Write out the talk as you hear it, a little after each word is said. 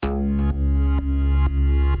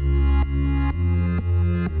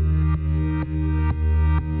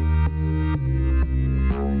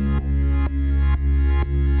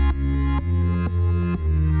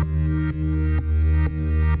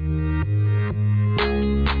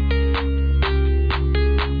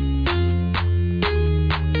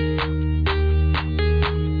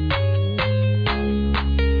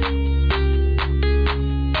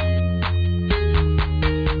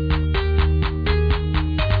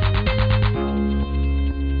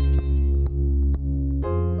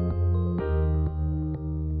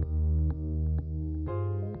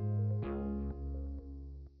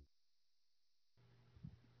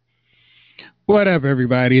What up,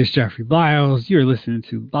 everybody? It's Jeffrey Lyles. You're listening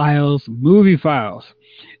to Lyles Movie Files.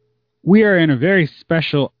 We are in a very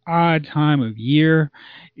special, odd time of year.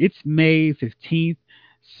 It's May 15th.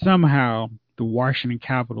 Somehow, the Washington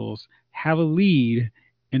Capitals have a lead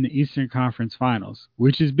in the Eastern Conference Finals,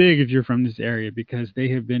 which is big if you're from this area because they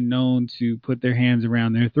have been known to put their hands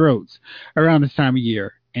around their throats around this time of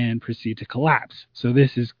year and proceed to collapse. So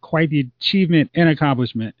this is quite the achievement and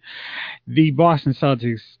accomplishment. The Boston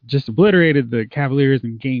Celtics just obliterated the Cavaliers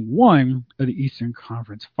in Game 1 of the Eastern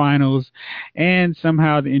Conference Finals, and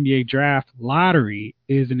somehow the NBA Draft Lottery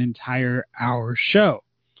is an entire hour show.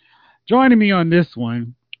 Joining me on this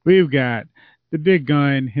one, we've got the big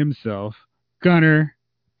gun himself, Gunner.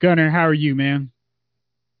 Gunner, how are you, man?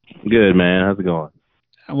 Good, man. How's it going?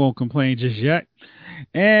 I won't complain just yet.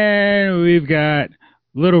 And we've got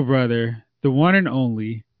little brother, the one and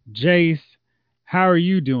only, Jace. How are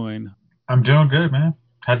you doing? I'm doing good, man.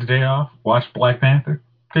 Had the day off. Watched Black Panther.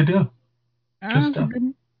 Good deal. Good stuff.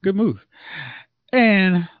 Good move.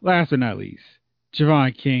 And last but not least,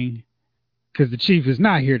 Javon King, because the Chief is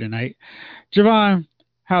not here tonight. Javon,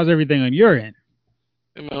 how's everything on your end?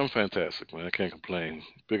 Hey, man, I'm fantastic, man. I can't complain.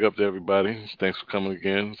 Big up to everybody. Thanks for coming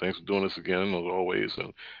again. Thanks for doing this again, as always.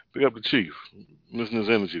 And big up to Chief. Missing his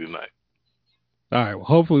energy tonight. All right, well,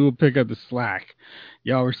 hopefully we'll pick up the slack.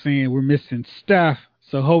 Y'all were saying we're missing Steph,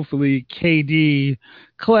 so hopefully KD,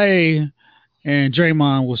 Clay, and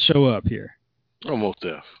Draymond will show up here. Oh, most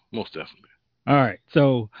definitely. All right,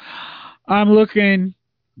 so I'm looking.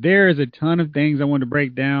 There is a ton of things I want to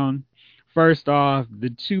break down. First off, the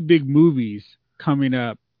two big movies coming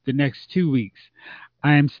up the next 2 weeks.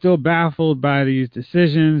 I am still baffled by these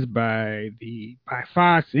decisions by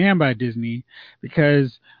Fox and by Disney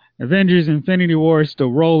because Avengers Infinity War is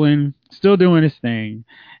still rolling, still doing its thing,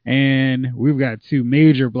 and we've got two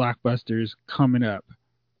major blockbusters coming up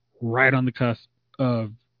right on the cusp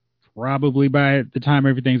of probably by the time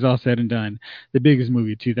everything's all said and done, the biggest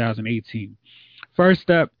movie of 2018.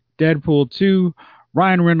 First up, Deadpool 2.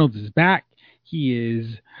 Ryan Reynolds is back. He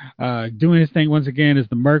is doing his thing once again as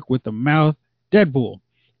the Merc with the mouth, Deadpool.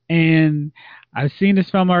 And I've seen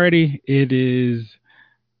this film already. It is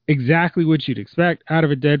exactly what you'd expect out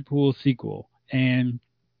of a Deadpool sequel. And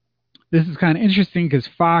this is kind of interesting because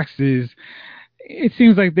Fox it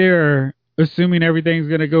seems like they're assuming everything's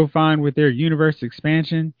going to go fine with their universe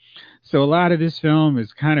expansion. So a lot of this film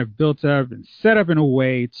is kind of built up and set up in a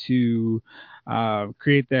way to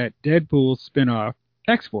create that Deadpool spinoff,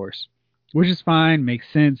 X-Force, which is fine,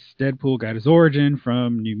 makes sense. Deadpool got his origin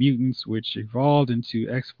from New Mutants, which evolved into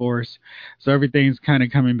X-Force. So everything's kind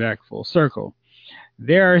of coming back full circle.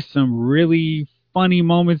 There are some really funny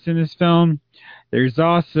moments in this film. There's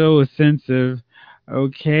also a sense of,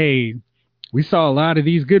 okay, we saw a lot of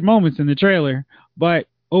these good moments in the trailer, but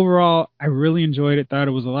overall, I really enjoyed it. Thought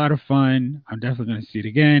it was a lot of fun. I'm definitely going to see it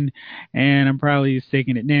again, and I'm probably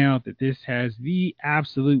staking it now that this has the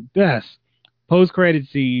absolute best post-credit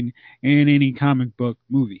scene in any comic book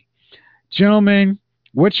movie. Gentlemen,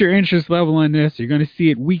 what's your interest level on this? You're going to see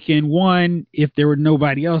it weekend one if there were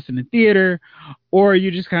nobody else in the theater, or are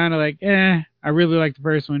you just kind of like, I really like the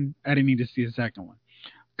first one. I didn't need to see the second one.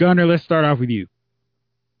 Gunnar, let's start off with you.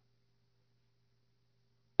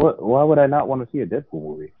 Why would I not want to see a Deadpool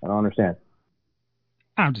movie? I don't understand.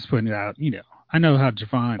 I'm just putting it out. I know how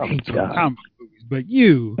Javon hates on comic book movies, but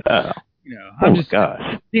you... I'm just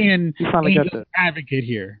being an advocate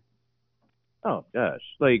here. Oh gosh,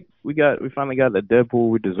 like we finally got the Deadpool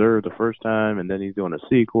we deserved the first time, and then he's doing a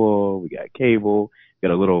sequel. We got Cable,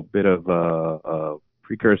 got a little bit of a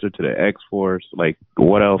precursor to the X-Force. Like,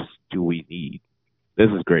 what else do we need?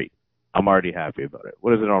 This is great. I'm already happy about it.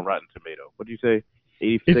 What is it on Rotten Tomato? What did you say?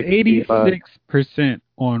 86? It's 86%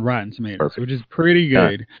 on Rotten Tomatoes, perfect, which is pretty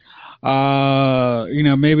good.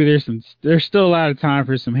 Maybe there's still a lot of time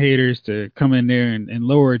for some haters to come in there and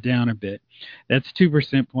lower it down a bit. That's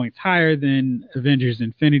 2% points higher than Avengers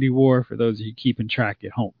Infinity War for those of you keeping track at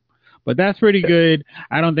home. But that's pretty good.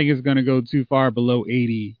 I don't think it's going to go too far below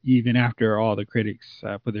 80, even after all the critics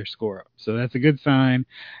put their score up. So that's a good sign,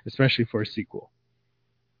 especially for a sequel.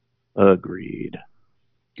 Agreed.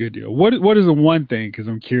 Good deal. What is the one thing, because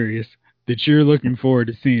I'm curious, that you're looking forward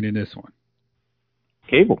to seeing in this one?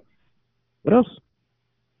 Cable. What else?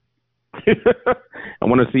 I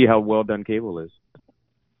want to see how well done Cable is.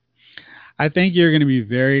 I think you're going to be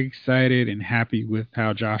very excited and happy with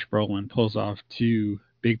how Josh Brolin pulls off two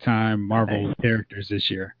big-time Marvel characters this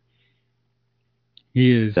year. He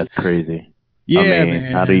is... That's crazy. Yeah,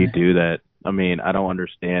 man. How do you do that? I don't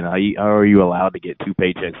understand. How are you allowed to get two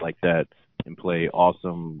paychecks like that and play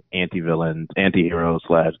awesome anti-villains, anti-heroes /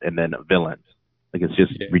 and then villains? Like, it's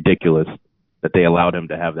just ridiculous. that they allowed him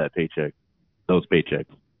to have that paycheck, those paychecks.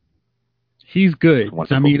 He's good. It's I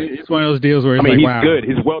wonderful. mean, it's one of those deals where it's he's wow. good.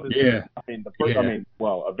 He's well deserved. Yeah. I mean, the first. Yeah. I mean,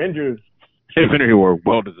 well, Avengers, Infinity War,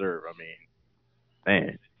 well deserved. I mean,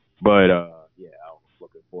 man. But yeah, I was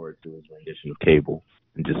looking forward to his rendition of Cable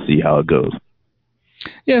and just see how it goes.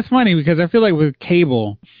 Yeah, it's funny because I feel like with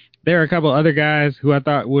Cable, there are a couple other guys who I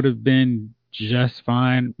thought would have been just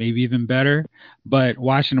fine, maybe even better. But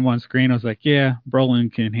watching them on screen, I was like, yeah,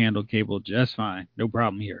 Brolin can handle Cable just fine, no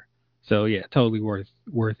problem here. So yeah, totally worth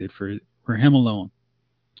it for him alone.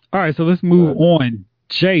 All right, so let's move on.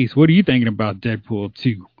 Chase, what are you thinking about Deadpool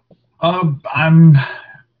 2?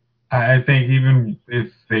 I think even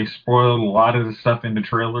if they spoiled a lot of the stuff in the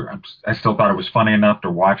trailer, I still thought it was funny enough to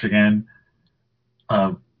watch again.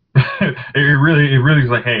 It really is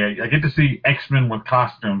like, hey, I get to see X-Men with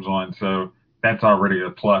costumes on, so that's already a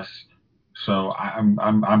plus. So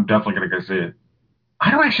I'm definitely gonna go see it. I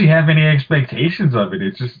don't actually have any expectations of it.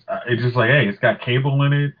 It's just like, hey, it's got Cable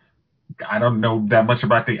in it. I don't know that much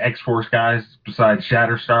about the X-Force guys besides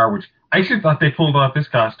Shatterstar, which I actually thought they pulled off this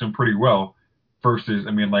costume pretty well. Versus,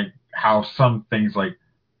 I mean, like how some things like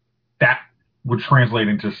that would translate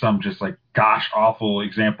into some just like gosh awful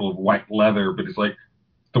example of white leather, but it's like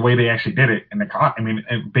the way they actually did it,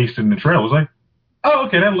 and based in the trail was like, oh,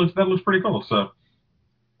 okay, that looks pretty cool. So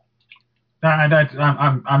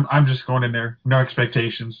I'm just going in there, no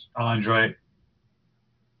expectations. I'll enjoy it.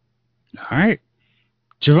 All right,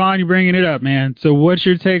 Javon, you're bringing it up, man. So what's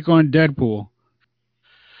your take on Deadpool?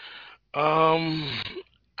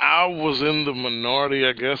 I was in the minority,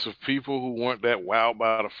 I guess, of people who weren't that wowed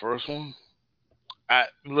by the first one. I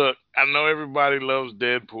know everybody loves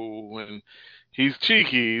Deadpool, and he's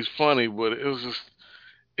cheeky, he's funny, but it was just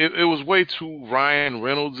it was way too Ryan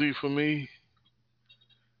Reynoldsy for me.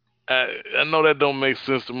 I know that don't make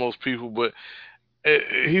sense to most people, but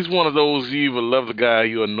he's one of those you either love the guy, or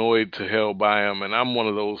you're annoyed to hell by him, and I'm one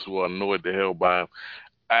of those who are annoyed to hell by him.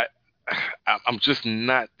 I'm just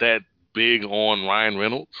not that big on Ryan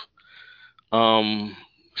Reynolds.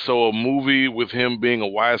 So a movie with him being a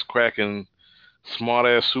wisecracking,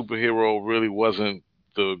 smart-ass superhero really wasn't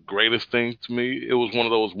the greatest thing to me. It was one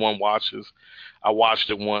of those one watches. I watched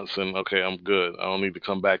it once and okay, I'm good. I don't need to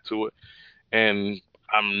come back to it. And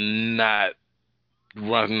I'm not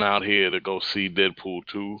running out here to go see Deadpool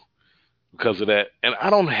 2 because of that. And I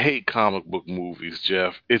don't hate comic book movies,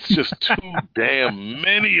 Jeff. It's just too damn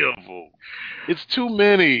many of them. It's too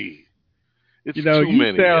many. It's too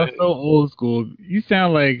many. You sound so old school. You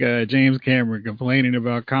sound like James Cameron complaining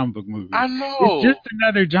about comic book movies. I know. It's just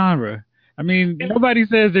another genre. I mean, nobody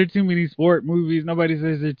says there are too many sport movies. Nobody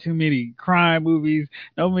says there are too many crime movies.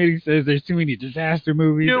 Nobody says there's too many disaster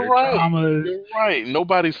movies or dramas. You're right.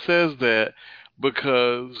 Nobody says that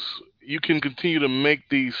because you can continue to make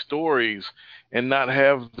these stories and not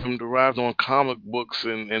have them derived on comic books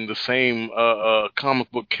and the same comic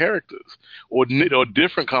book characters or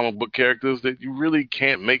different comic book characters that you really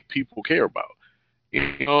can't make people care about.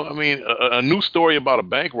 You know, I mean, a new story about a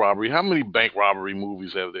bank robbery. How many bank robbery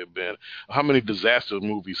movies have there been? How many disaster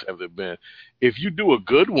movies have there been? If you do a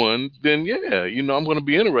good one, then yeah, I'm going to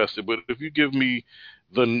be interested. But if you give me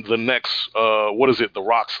the next, The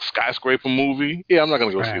Rock's skyscraper movie, yeah, I'm not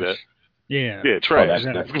going to go see that. Yeah, trash. That's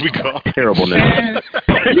going to be terrible now.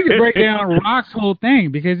 You can break down Rock's whole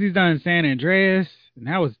thing because he's done San Andreas, and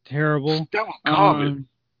that was terrible. That was garbage.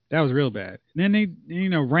 That was real bad. And then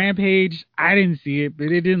they, Rampage, I didn't see it, but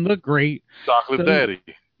it didn't look great. Chocolate Daddy.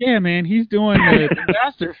 Yeah, man, he's doing the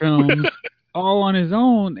disaster films all on his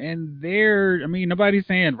own, and nobody's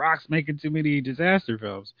saying Rock's making too many disaster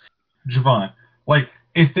films. Javon, like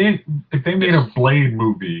if they made a Blade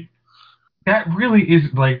movie, that really is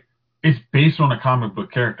like it's based on a comic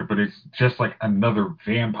book character, but it's just like another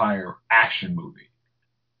vampire action movie.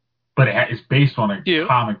 But it's based on a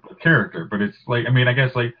comic book character. But it's like, I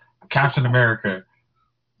guess like Captain America,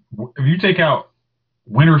 if you take out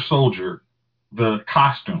Winter Soldier, the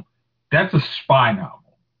costume, that's a spy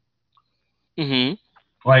novel. Mm-hmm.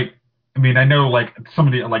 Like, I know like some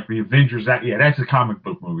of the Avengers, that's a comic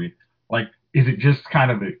book movie. Like, is it just kind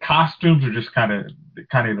of the costumes or just kind of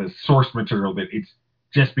the source material that it's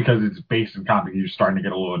just because it's based in comic, you're starting to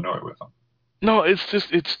get a little annoyed with them? No, it's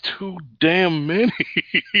too damn many.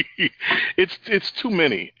 it's too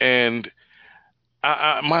many, and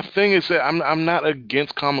my thing is that I'm not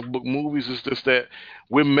against comic book movies. It's just that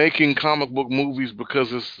we're making comic book movies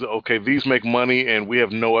because it's okay. These make money, and we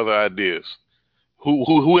have no other ideas.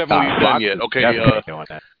 Who haven't we done yet? Okay,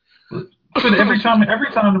 but every time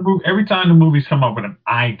the movies come up with an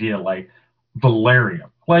idea like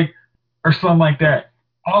Valerium, like or something like that,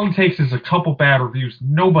 all it takes is a couple bad reviews.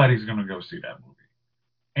 Nobody's gonna go see that movie.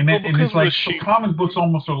 And Well, then and because it's of the like so sheep. comic books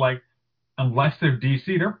almost are like, unless they're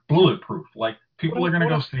DC, they're bulletproof. Like people are gonna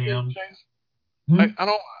What go if see them. Chase? Hmm? I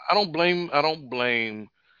don't blame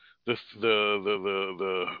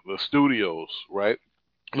the studios, right?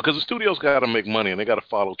 Because the studios got to make money and they got to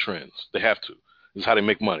follow trends. They have to. This is how they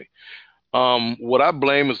make money. What I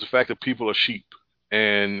blame is the fact that people are sheep.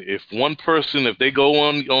 And if one person, if they go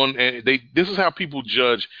on, and this is how people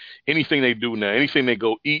judge anything they do now. Anything they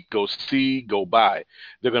go eat, go see, go buy.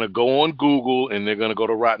 They're gonna go on Google and they're gonna go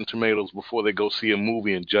to Rotten Tomatoes before they go see a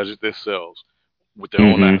movie and judge it themselves with their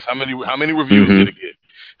own Mhm. eyes. How many reviews did Mhm. it get?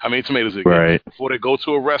 How many tomatoes did it get? Right. Before they go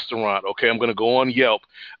to a restaurant, okay, I'm gonna go on Yelp.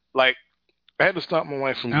 Like I had to stop my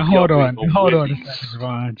wife from Now yelping over hold on a second,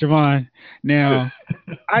 Wendy's. Javon. Javon. Now,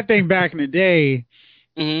 I think back in the day,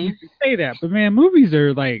 Hmm. you could say that, but man, movies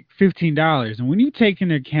are like $15, and when you take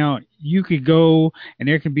into account, you could go and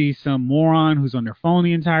there could be some moron who's on their phone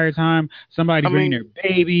the entire time, somebody I bringing mean, their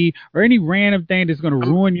baby, or any random thing that's going to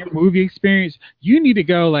I'm, ruin your movie experience. You need to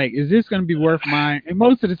go like, is this going to be worth mine? And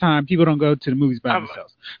most of the time, people don't go to the movies by I,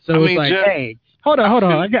 themselves, I so it's mean, like, Jeff, hey. Hold on, I hold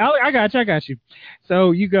feel on. I got you. So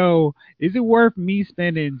you go, is it worth me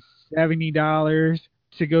spending $70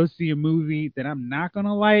 to go see a movie that I'm not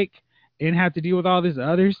gonna like and have to deal with all this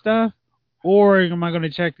other stuff? Or am I going to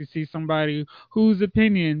check to see somebody whose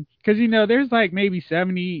opinion? Because there's like maybe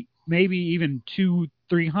 70, maybe even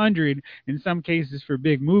 300 in some cases for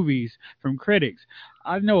big movies from critics.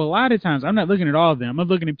 I know a lot of times I'm not looking at all of them. I'm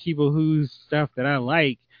looking at people whose stuff that I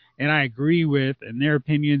like and I agree with, and their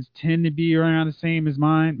opinions tend to be around the same as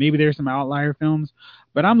mine. Maybe there's some outlier films,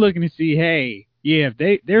 but I'm looking to see, hey, yeah,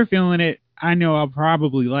 if they're feeling it, I know I'll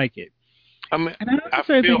probably like it. I mean, And I don't I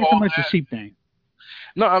necessarily feel think it's so all much a that. cheap thing.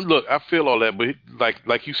 No, look, I feel all that, but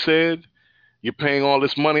like you said, you're paying all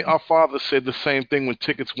this money. Our father said the same thing when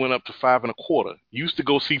tickets went up to five and a quarter. You used to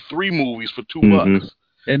go see three movies for two Mhm. bucks.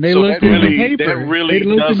 And they So looked that in the Mhm. really, that paper. They really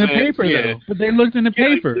looked in the doesn't. paper Yeah, though. But they looked in the yeah.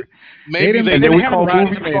 paper. They Maybe didn't. they They And then didn't we have called Rotten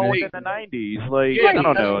movies Tomatoes. forward they in the '90s. Like yeah, I but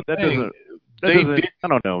don't that's know. the thing. That They doesn't. did. I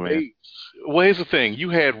don't know, man. They. Well, here's the thing. You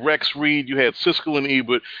had Rex Reed. You had Siskel and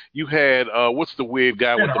Ebert. You had what's the weird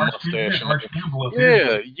guy Yeah, with the mustache? Arch Campbell up here.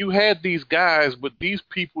 Yeah, you had these guys, but these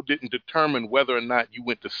people didn't determine whether or not you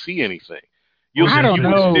went to see anything. Oh I yes, don't You they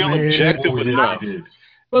were did. know, still man. objective Oh yes, enough, they did.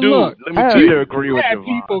 But dude. look, Let me I tell have you to you. agree you with had Javon,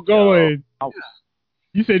 people yo. going.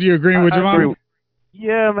 You said you're agreeing with I agree. Javon?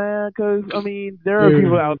 Yeah, man. Because I mean, there are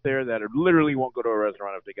people Dude. out there that literally won't go to a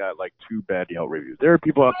restaurant if they got like two bad Yelp reviews. There are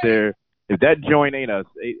people out there. If that joint ain't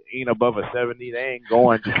above a 70, they ain't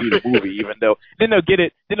going to see the movie. Even though then they'll get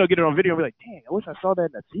it. Then they'll get it on video and be like, "Dang, I wish I saw that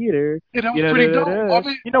in the theater." Yeah, that was You know, pretty dope. I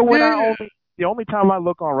mean, You know when I yeah. only the only time I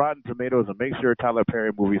look on Rotten Tomatoes and make sure Tyler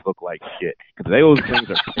Perry movies look like shit because those things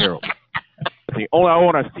are terrible. I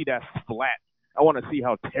want to see that splat. I want to see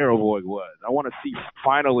how terrible it was. I want to see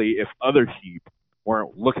finally if other sheep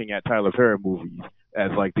weren't looking at Tyler Perry movies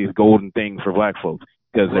as like these golden things for black folks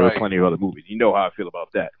because there were Right. plenty of other movies. You know how I feel about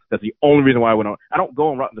that. That's the only reason why I went on. I don't go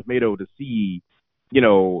on Rotten Tomato to see,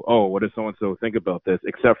 oh, what does so and so think about this?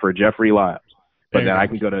 Except for Jeffrey Lyles. But There you then go. I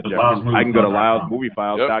can go to LylesMovieFiles.com.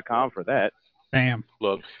 LylesMovieFiles.com for that. Bam.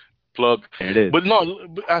 Look, plug. And it is. But no,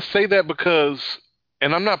 I say that because,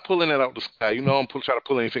 and I'm not pulling it out of the sky. I'm trying to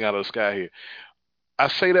pull anything out of the sky here. I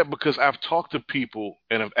say that because I've talked to people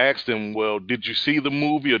and have asked them, well, did you see the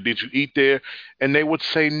movie or did you eat there? And they would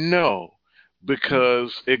say no,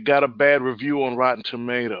 because it got a bad review on Rotten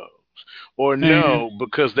Tomatoes, or Man, no,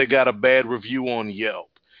 because they got a bad review on Yelp.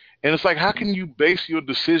 And it's like, how can you base your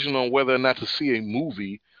decision on whether or not to see a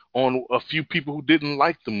movie on a few people who didn't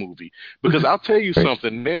like the movie? Because I'll tell you Right.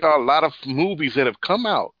 something, there are a lot of movies that have come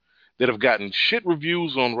out that have gotten shit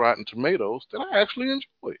reviews on Rotten Tomatoes that I actually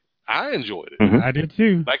enjoyed. I enjoyed it. Mm-hmm. I did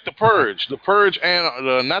too. Like The Purge,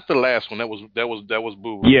 and not the last one. That was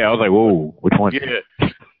boo. Yeah, I was like, whoa, which one? Yeah.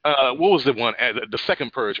 What was the one? The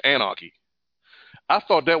second Purge, Anarchy. I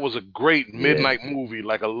thought that was a great Yeah. midnight movie,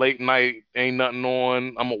 like a late night, ain't nothing on.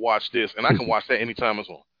 I'm gonna watch this, and I can watch that anytime it's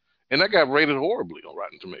on. And that got rated horribly on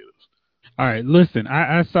Rotten Tomatoes. All right, listen.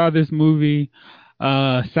 I saw this movie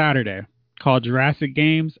Saturday called Jurassic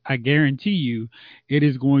Games. I guarantee you it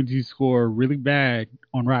is going to score really bad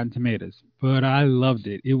on Rotten Tomatoes. But I loved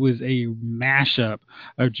it. It was a mashup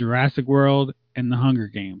of Jurassic World and the Hunger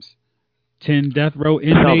Games. 10 death row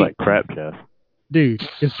It sounds inmates. like crap, Jeff. Dude,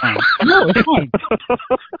 it's fun. No, it's fun.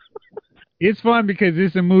 It's fun because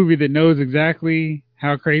it's a movie that knows exactly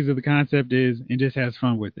how crazy the concept is and just has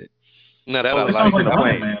fun with it. Now that Oh, I it It sounds like. like the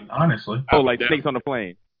Running plane. Man, honestly. Oh, like snakes on the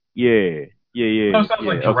plane. Yeah. No, it sounds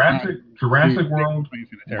like Okay. Jurassic Dude, World,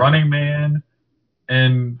 terrible. Running Man,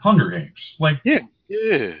 and Hunger Games. Like, Yeah.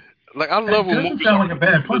 Yeah. Like I That love when doesn't movies sound are like a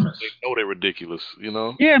bad ridiculous. premise. They know they're ridiculous. You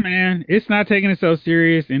know. Yeah, man, it's not taking it so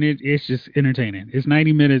serious, and it's just entertaining. It's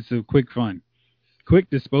 90 minutes of quick fun, quick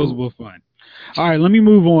Cool. disposable fun. All right, let me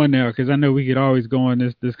move on now because I know we could always go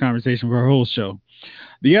on this conversation for a whole show.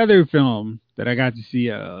 The other film that I got to see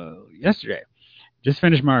yesterday, just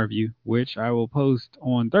finished my review, which I will post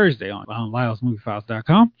on Thursday on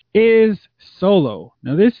lylesmoviefiles.com, is Solo.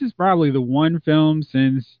 Now, this is probably the one film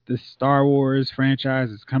since the Star Wars franchise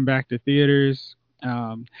has come back to theaters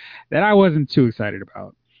that I wasn't too excited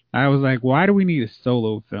about. I was like, why do we need a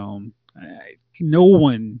Solo film?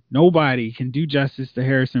 Nobody can do justice to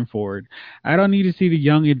Harrison Ford. I don't need to see the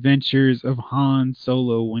young adventures of Han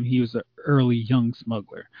Solo when he was an early young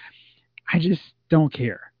smuggler. I just don't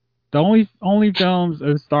care. The only films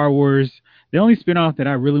of Star Wars, the only spinoff that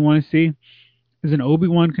I really want to see is an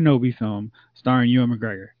Obi-Wan Kenobi film starring Ewan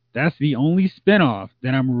McGregor. That's the only spinoff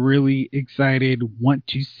that I'm really excited, want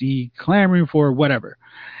to see, clamoring for, whatever.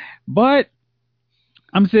 But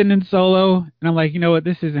I'm sitting in Solo, and I'm like, you know what?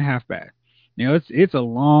 This isn't half bad. It's a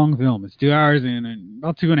long film. It's 2 hours and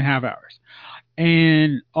about 2.5 hours,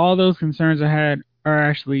 and all those concerns I had are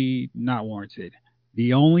actually not warranted.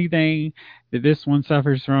 The only thing that this one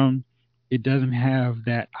suffers from, it doesn't have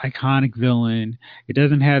that iconic villain. It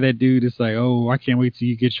doesn't have that dude that's like, oh, I can't wait till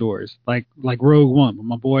you get yours. Like Rogue One,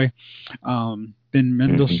 my boy, Ben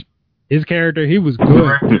Mendelsohn. His character, he was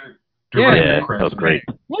good. Yeah, Yeah, Director that was great.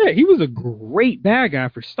 yeah, he was a great bad guy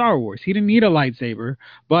for Star Wars. He didn't need a lightsaber,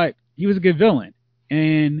 but he was a good villain.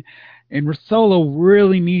 And Solo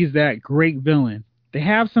really needs that great villain. They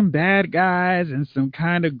have some bad guys and some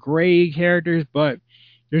kind of gray characters, but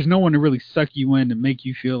there's no one to really suck you in to make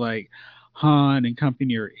you feel like Han and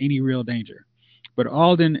company are any real danger. But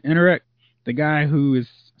Alden Ehrenreich, the guy who is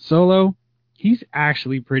Solo, he's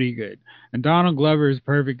actually pretty good. And Donald Glover is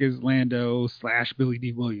perfect as Lando / Billy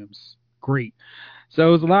D. Williams. Great. So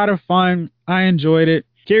it was a lot of fun. I enjoyed it.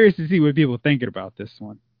 Curious to see what people are thinking about this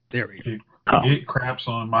one. There we go. It craps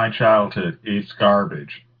on my childhood. It's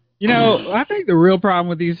garbage. I think the real problem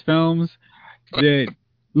with these films that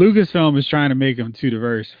Lucasfilm is trying to make them too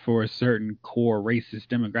diverse for a certain core racist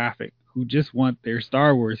demographic who just want their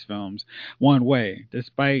Star Wars films one way,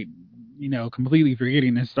 despite completely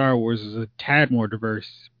forgetting that Star Wars was a tad more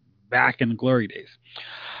diverse back in the glory days.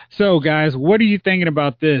 So, guys, what are you thinking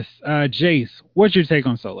about this? Jace, what's your take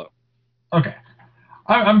on Solo? Okay.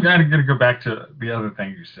 I'm going to go back to the other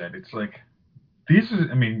thing you said. It's like,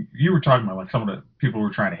 I mean, you were talking about like some of the people who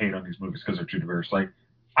were trying to hate on these movies because they're too diverse. Like,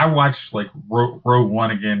 I watched like Rogue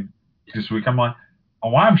One again this week. I'm like,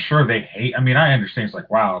 oh, I'm sure they hate. I mean, I understand. It's like,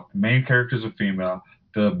 wow, the main character is a female.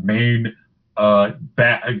 The main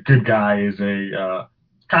good guy is a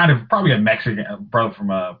kind of probably a Mexican brother from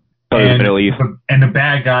the Middle East. and the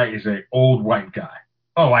bad guy is a old white guy.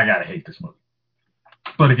 Oh, I gotta hate this movie.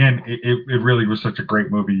 But again, it really was such a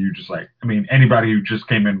great movie. You just like, I mean, anybody who just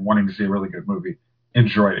came in wanting to see a really good movie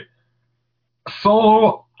enjoyed it.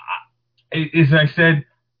 Solo, as I said,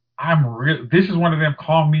 this is one of them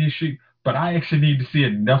call me a sheep, but I actually need to see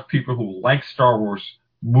enough people who like Star Wars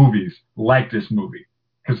movies like this movie.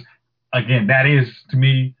 Because again, that is to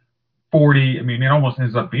me 40. I mean, it almost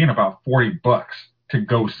ends up being about $40 to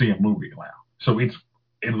go see a movie now. So it's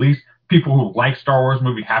at least people who like Star Wars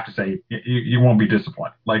movie have to say you won't be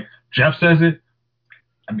disappointed. Like Jeff says it.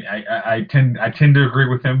 I mean, I tend to agree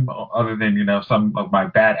with him. Other than some of my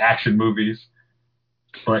bad action movies,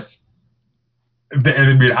 but I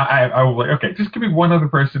mean, I was like, okay, just give me one other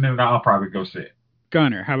person and I'll probably go see it.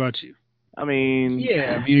 Gunner, how about you? I mean,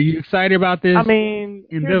 Yeah, I mean, are you excited about this? I mean,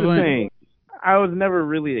 here's the thing. I was never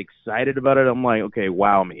really excited about it. I'm like, okay,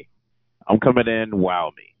 wow me. I'm coming in,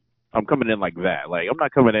 wow me. I'm coming in like that. Like, I'm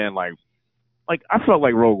not coming in like I felt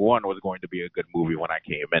like Rogue One was going to be a good movie when I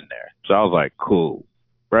came in there. So I was like, cool.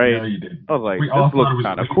 Right? Yeah, you did. I was like, this looks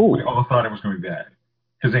kind of cool. We all thought it was going to be bad.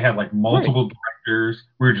 Because they had like multiple directors.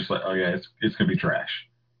 We were just like, oh yeah, it's going to be trash.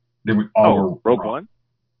 Then we all were Rogue wrong. One?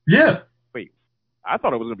 Yeah. Wait, I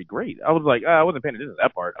thought it was going to be great. I was like, I wasn't paying attention to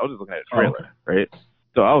that part. I was just looking at the trailer, right?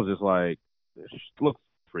 So I was just like, this looks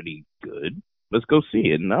pretty good. Let's go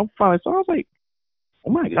see it. And I finally saw it. I was like,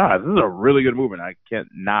 oh my God, this is a really good movie. And I can't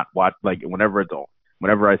not watch, like, whenever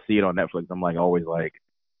I see it on Netflix, I'm like, always like,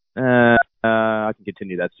 I can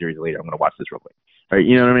continue that series later. I'm going to watch this real quick. Right?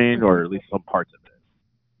 You know what I mean? Or at least some parts of it.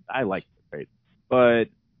 I like it, right? But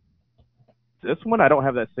this one, I don't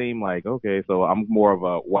have that same, like, okay, so I'm more of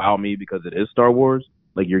a wow me because it is Star Wars.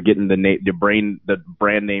 Like, you're getting the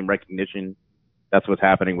brand name recognition. That's what's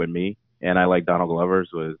happening with me. And I like Donald Glover,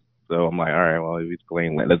 so I'm like, all right, well, if he's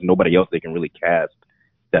playing, there's nobody else they can really cast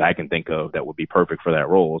that I can think of that would be perfect for that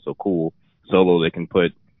role, so cool. Solo, they can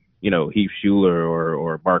put, Heath Schuler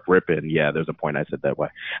or Mark Rippon. Yeah, there's a point I said that why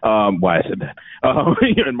I said that.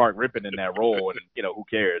 And Mark Rippon in that role, and who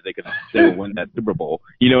cares? They could still win that Super Bowl.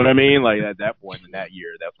 You know what I mean? Like at that point in that year,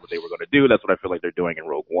 that's what they were going to do. That's what I feel like they're doing in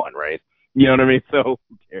Rogue One, right? You know what I mean? So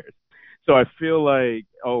who cares? So I feel like,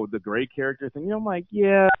 the great character thing. I'm like,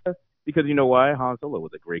 yeah, because you know why? Han Solo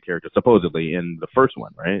was a great character supposedly in the first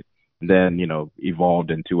one, right? And then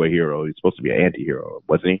evolved into a hero. He's supposed to be an anti-hero,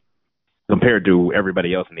 wasn't he? Compared to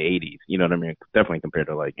everybody else in the 80s. You know what I mean? Definitely compared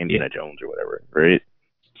to like Indiana Jones or whatever, right?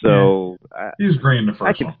 So he was great in the I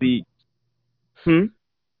first can one. see.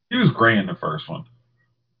 He was great in the first one.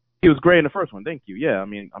 He was great in the first one. Thank you. Yeah, I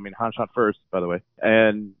mean, Han shot first, by the way,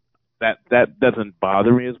 and that doesn't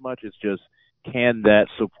bother me as much. It's just, can that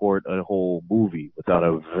support a whole movie without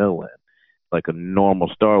a villain, like a normal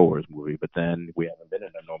Star Wars movie? But then we haven't been in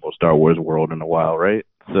a normal Star Wars world in a while, right?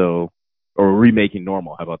 So, or remaking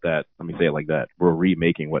normal. How about that? Let me say it like that. We're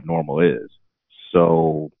remaking what normal is.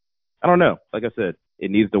 So, I don't know. Like I said, it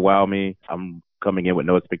needs to wow me. I'm coming in with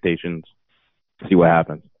no expectations. See what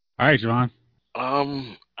happens. All right, Javon.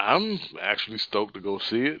 I'm actually stoked to go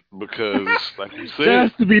see it because, like you That said,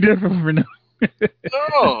 has to be different for no.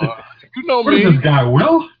 no, you know What is me. this guy,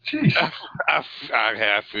 Will? Jeez.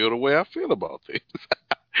 I feel the way I feel about things.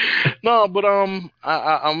 No, but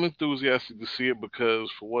I'm enthusiastic to see it because,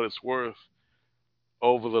 for what it's worth,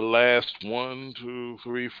 over the last 1, 2,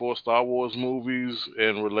 3, 4 Star Wars movies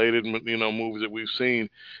and related, movies that we've seen,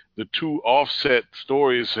 the two offset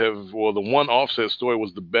stories the one offset story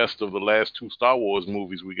was the best of the last two Star Wars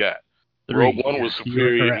movies we got. Rogue Three. One was Yes, you are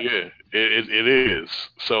superior. correct. Yeah, it is.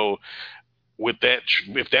 So with that,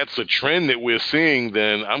 if that's a trend that we're seeing,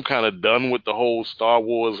 then I'm kind of done with the whole Star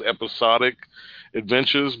Wars episodic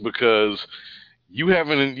adventures because you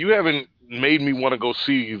haven't made me want to go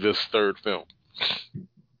see this third film.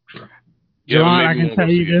 You haven't Javon, made I me can want to tell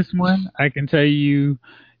go you see it. this one. I can tell you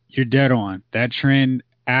you're dead on. That trend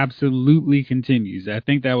absolutely continues. I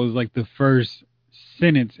think that was like the first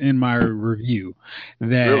sentence in my review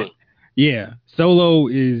that, Really? yeah, Solo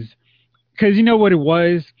is, because you know what it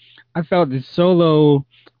was? I felt that Solo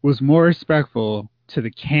was more respectful to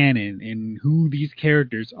the canon and who these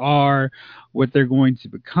characters are, what they're going to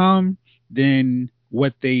become, than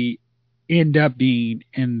what they end up being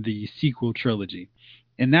in the sequel trilogy.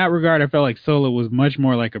 In that regard, I felt like Solo was much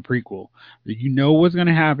more like a prequel. You know what's going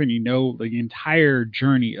to happen. You know the entire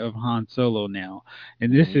journey of Han Solo now,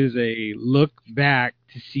 and this Mm-hmm. is a look back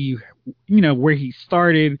to see, where he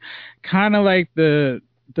started, kind of like the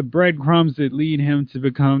breadcrumbs that lead him to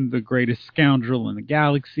become the greatest scoundrel in the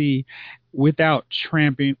galaxy, without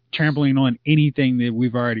trampling on anything that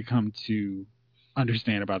we've already come to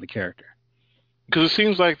understand about the character. Because it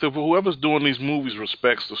seems like whoever's doing these movies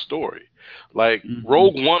respects the story. Like Hmm.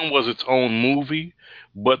 Rogue One was its own movie,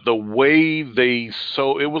 but the way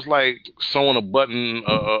it was like sewing a button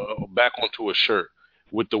back onto a shirt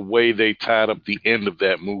with the way they tied up the end of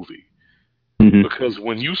that movie. Mm-hmm. Because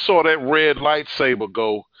when you saw that red lightsaber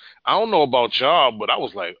go, I don't know about y'all, but I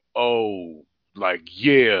was like, oh, like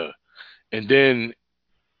yeah. And then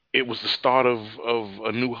it was the start of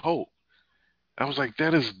A New Hope. I was like,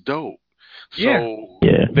 that is dope. Yeah. So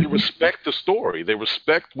Yeah. they respect the story. They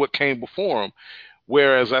respect what came before them.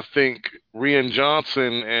 Whereas I think Rian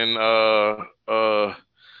Johnson and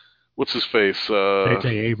what's his face, J.J.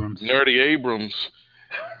 Abrams. Nerdy Abrams,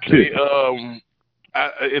 they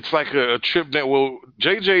it's like a trip that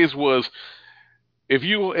JJ's was, if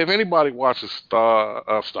anybody watches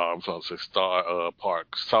I'm trying to say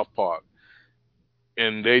South Park,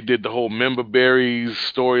 and they did the whole Member Berries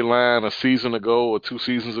storyline a season ago or 2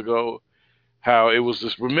 seasons ago, how it was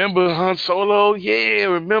just, remember Han Solo? Yeah,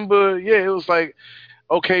 remember? Yeah, it was like,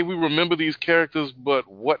 okay, we remember these characters, but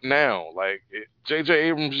what now? Like, J.J.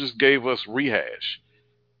 Abrams just gave us rehash.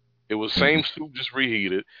 It was same soup, just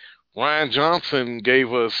reheated. Ryan Johnson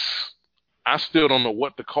gave us, I still don't know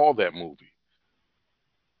what to call that movie.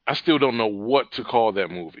 I still don't know what to call that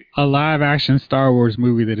movie. A live action Star Wars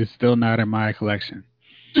movie that is still not in my collection.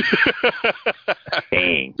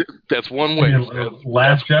 Dang. That's one way.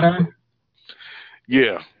 Last Jedi?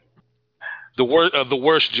 Yeah. The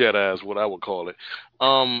worst Jedi is what I would call it.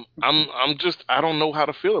 I'm just, I don't know how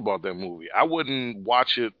to feel about that movie. I wouldn't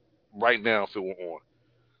watch it right now if it were on.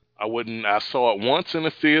 I wouldn't. I saw it once in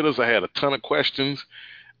the theaters. I had a ton of questions.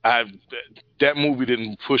 I That movie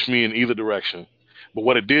didn't push me in either direction, but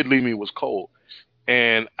what it did leave me was cold.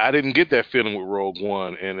 And I didn't get that feeling with Rogue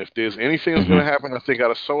One. And if there's anything that's going to happen, I think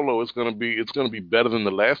out of Solo, it's going to be better than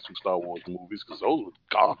the last two Star Wars movies because those were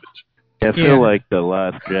garbage. I Yeah. feel like the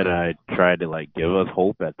Last Jedi tried to like give us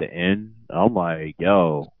hope at the end. I'm like,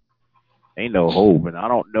 yo, ain't no hope. And I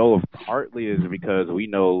don't know if partly is because we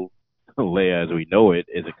know Leia as we know it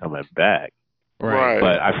isn't coming back. Right.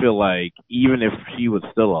 But I feel like even if she was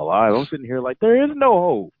still alive, I'm sitting here like there is no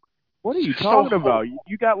hope. What are you talking about?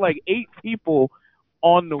 You got like 8 people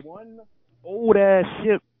on the one old ass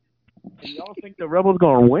ship, and y'all think the rebels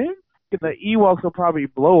gonna win? Because the Ewoks will probably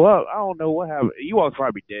blow up. I don't know what happened. Ewoks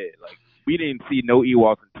probably dead. Like we didn't see no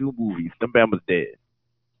Ewoks in 2 movies. Them Bama's dead.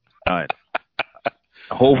 Done.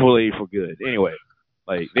 Hopefully for good. Anyway,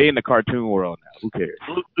 like they in the cartoon world now. Who cares?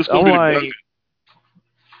 It's gonna be like, the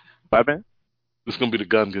Batman. It's gonna be the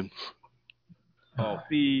Gungans. Oh,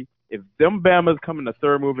 see, if them Bamas come in the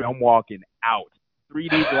 3rd movie, I'm walking out.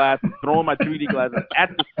 3D glasses, throwing my 3D glasses at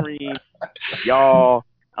the screen. Y'all,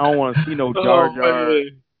 I don't want to see no Jar Jar,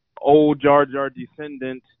 old Jar Jar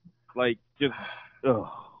descendant. Like, just,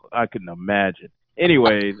 I couldn't imagine.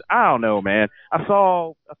 Anyways, I don't know, man. I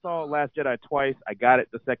saw Last Jedi twice. I got it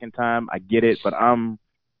the second time. I get it, but I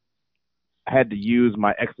had to use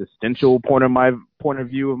my existential point of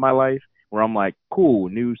view of my life, where I'm like, cool,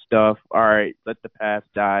 new stuff. All right, let the past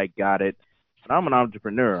die. Got it. But I'm an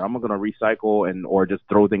entrepreneur. I'm not gonna recycle or just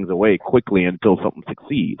throw things away quickly until something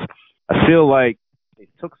succeeds. I feel like they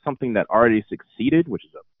took something that already succeeded, which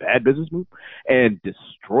is a bad business move, and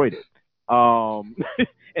destroyed it.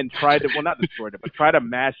 And tried to, well, not destroyed it, but try to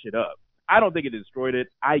mash it up. I don't think it destroyed it.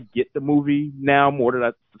 I get the movie now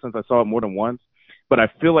since I saw it more than once, but I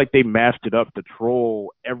feel like they mashed it up to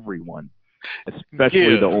troll everyone,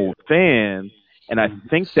 especially the old fans. And I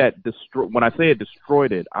think that when I say it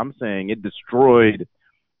destroyed it, I'm saying it destroyed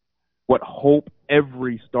what hope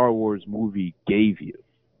every Star Wars movie gave you.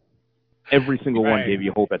 Every single one gave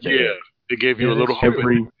you hope at the end. It gave you a little hope.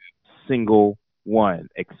 Every single one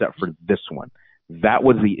except for this one. That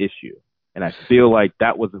was the issue. And I feel like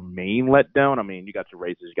that was the main letdown. I mean, you got your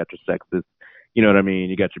racists, you got your sexists, you know what I mean?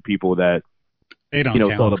 You got your people that,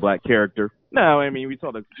 saw the black character. No, I mean, we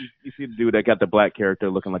saw you see the dude that got the black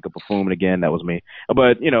character looking like a buffoon again. That was me.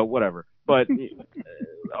 But, whatever. But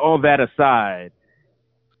all that aside,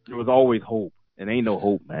 there was always hope. And ain't no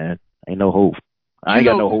hope, man. Ain't no hope. I ain't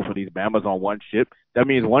got no hope for these Bamas on one ship. That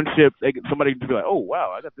means one ship, somebody can be like, oh,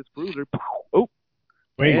 wow, I got this cruiser. Oh,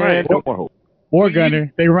 wait, no more hope. War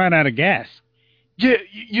Gunner, they run out of gas. Yeah,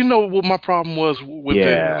 you know what my problem was with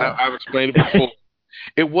that? I've explained it before.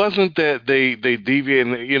 It wasn't that they deviated,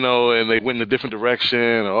 and they went in a different direction,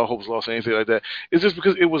 or all hope's lost, or anything like that. It's just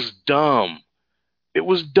because it was dumb. It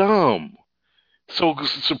was dumb. So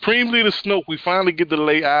Supreme Leader Snoke, we finally get to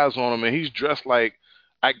lay eyes on him, and he's dressed like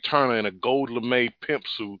Ike Turner in a gold lame pimp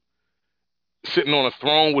suit, sitting on a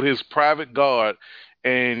throne with his private guard,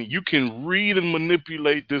 and you can read and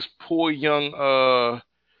manipulate this poor young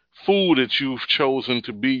fool that you've chosen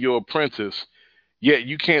to be your apprentice. Yet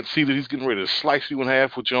you can't see that he's getting ready to slice you in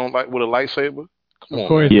half with a lightsaber. Come on,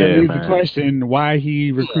 course, man. that leaves the question why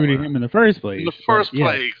he recruited him in the first place. In the first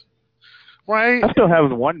place, right? I still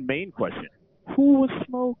have one main question: Who was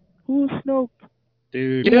Snoke?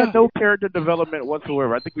 Dude, he had no character development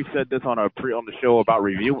whatsoever. I think we said this on the show about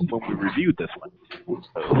when we reviewed this one.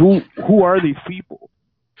 Who are these people?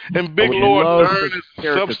 And Big Lord Dern is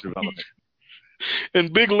character development.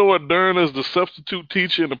 And Big Lord Dern is the substitute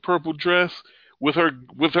teacher in the purple dress with her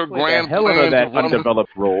grand hell out of that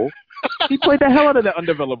undeveloped role. He played the hell out of that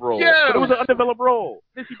undeveloped role. Yeah, but it was an undeveloped role.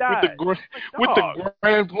 Then she died. With the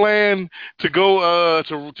grand plan to go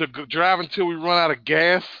to drive until we run out of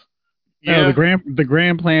gas. Yeah, no, the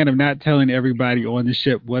grand plan of not telling everybody on the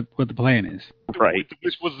ship what the plan is. Right.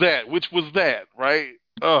 Which was that, right?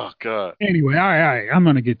 Oh God. Anyway, all right. I'm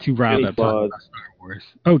gonna get too riled up talking about Star Wars.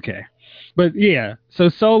 Okay. But yeah, so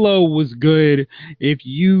Solo was good. If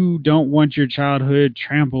you don't want your childhood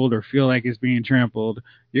trampled or feel like it's being trampled,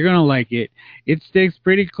 you're going to like it. It sticks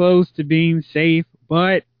pretty close to being safe,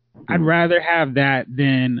 but I'd rather have that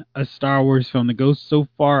than a Star Wars film that goes so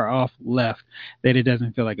far off left that it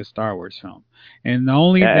doesn't feel like a Star Wars film. And the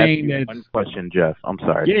only thing that's... One question, Jeff. I'm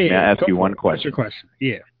sorry. May I ask you one question? What's your question?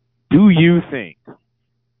 Yeah. Do you think,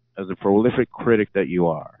 as a prolific critic that you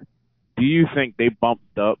are, do you think they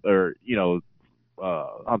bumped up Solo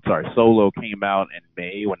came out in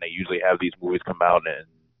May when they usually have these movies come out in,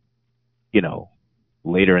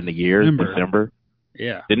 later in the year, December?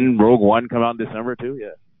 Yeah. Didn't Rogue One come out in December too? Yeah.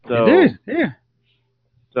 So, it did, yeah.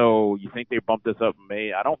 So you think they bumped this up in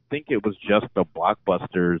May? I don't think it was just the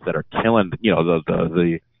blockbusters that are killing,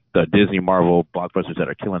 the Disney Marvel blockbusters that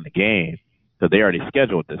are killing the game. So they already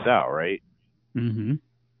scheduled this out, right? Mm-hmm.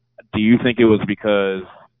 Do you think it was because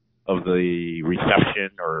of the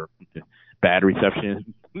reception or bad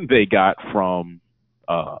reception they got from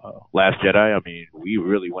Last Jedi? I mean, we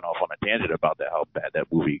really went off on a tangent about that, how bad that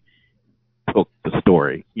movie took the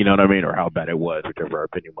story. You know what I mean, or how bad it was, whichever our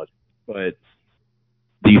opinion was. But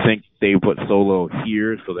do you think they put Solo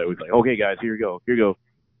here so that it was like, okay, guys, here you go, here you go?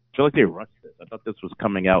 I feel like they rushed this. I thought this was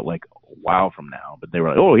coming out like a while from now, but they were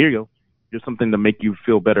like, oh, here you go. Here's something to make you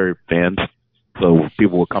feel better, fans. So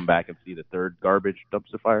people will come back and see the third garbage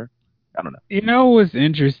dumpster fire. I don't know. You know what's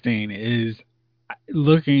interesting is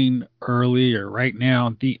looking early or right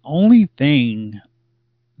now, the only thing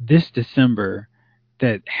this December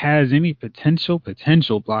that has any potential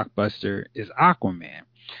blockbuster is Aquaman.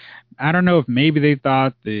 I don't know if maybe they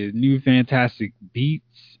thought the new Fantastic Beast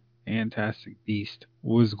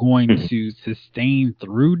was going to sustain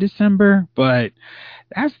through December, but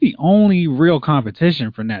that's the only real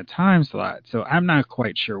competition from that time slot. So I'm not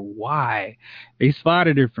quite sure why they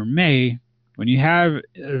slotted it for May when you have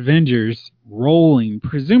Avengers rolling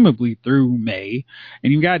presumably through May,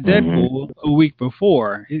 and you got Deadpool a week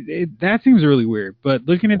before. That seems really weird. But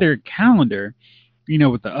looking at their calendar,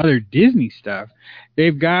 with the other Disney stuff,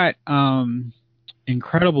 they've got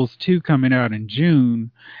Incredibles 2 coming out in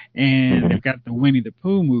June, and they've got the Winnie the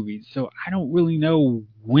Pooh movies. So I don't really know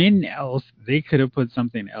when else they could have put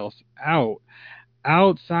something else out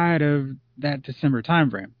outside of that December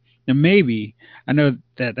timeframe. Now, maybe, I know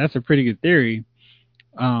that that's a pretty good theory.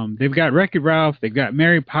 They've got Wreck-It Ralph, they've got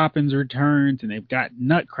Mary Poppins Returns, and they've got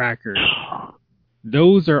Nutcracker.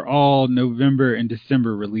 Those are all November and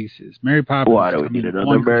December releases. Mary Poppins. Why do we need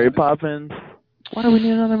another Mary Poppins? Why do we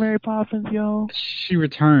need another Mary Poppins, yo? She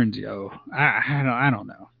returns, yo. I don't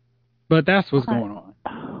know, but that's what's going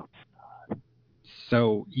on.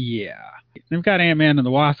 So yeah, they've got Ant-Man and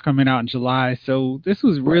the Wasp coming out in July. So this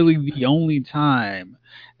was really the only time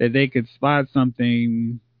that they could spot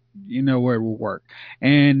something, where it will work.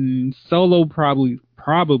 And Solo probably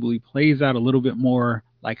plays out a little bit more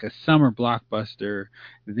like a summer blockbuster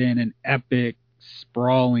than an epic,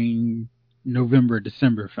 sprawling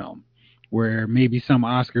November-December film, where maybe some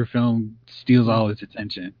Oscar film steals all its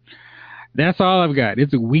attention. That's all I've got.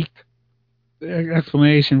 It's a weak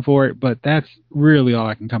explanation for it, but that's really all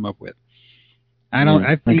I can come up with.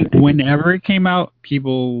 I think whenever it came out,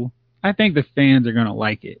 I think the fans are going to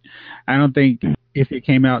like it. I don't think if it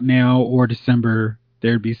came out now or December,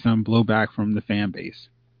 there'd be some blowback from the fan base.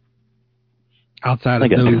 Outside of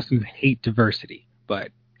those who hate diversity, but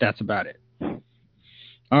that's about it.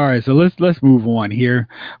 All right, so let's move on here.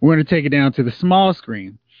 We're going to take it down to the small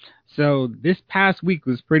screen. So this past week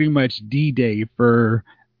was pretty much D-Day for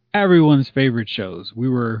everyone's favorite shows. We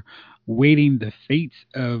were waiting the fates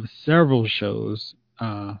of several shows.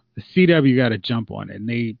 The CW got a jump on it, and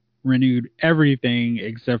they renewed everything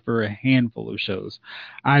except for a handful of shows.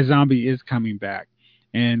 iZombie is coming back,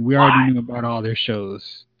 and we already knew about all their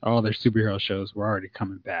shows. All their superhero shows were already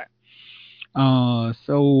coming back. But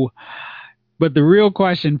the real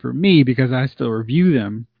question for me, because I still review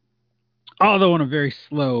them, although on a very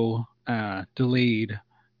slow, delayed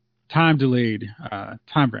time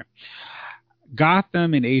frame,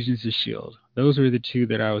 Gotham and Agents of S.H.I.E.L.D. Those were the two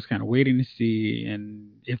that I was kind of waiting to see, and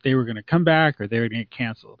if they were going to come back or they were going to get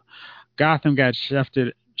canceled. Gotham got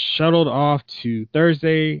shuttled off to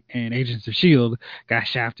Thursday, and Agents of S.H.I.E.L.D. got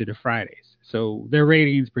shafted to Fridays. So their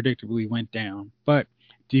ratings predictably went down, but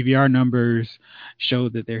DVR numbers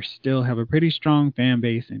showed that they still have a pretty strong fan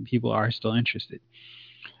base and people are still interested.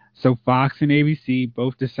 So Fox and ABC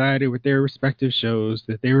both decided with their respective shows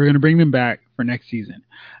that they were going to bring them back for next season.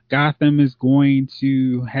 Gotham is going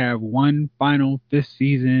to have one final fifth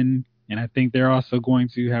season, and I think they're also going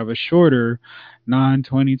to have a shorter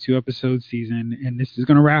non-22 episode season, and this is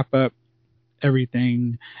going to wrap up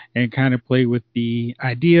everything and kind of play with the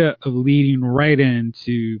idea of leading right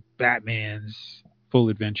into Batman's full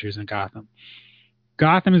adventures in Gotham.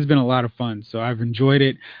 Gotham has been a lot of fun, so I've enjoyed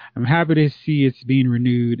it. I'm happy to see it's being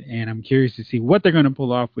renewed, and I'm curious to see what they're going to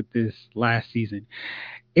pull off with this last season.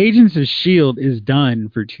 Agents of S.H.I.E.L.D. is done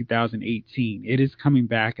for 2018. It is coming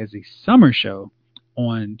back as a summer show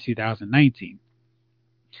on 2019.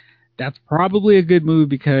 That's probably a good move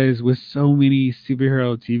because with so many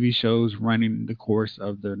superhero TV shows running the course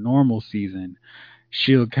of the normal season,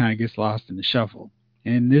 S.H.I.E.L.D. kind of gets lost in the shuffle.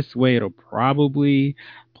 And this way, it'll probably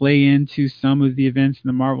play into some of the events in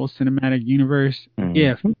the Marvel Cinematic Universe.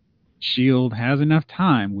 If S.H.I.E.L.D. has enough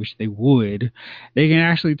time, which they would, they can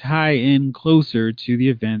actually tie in closer to the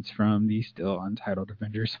events from the still untitled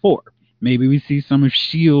Avengers 4. Maybe we see some of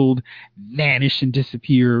S.H.I.E.L.D. vanish and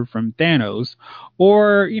disappear from Thanos,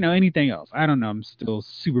 or, anything else. I don't know. I'm still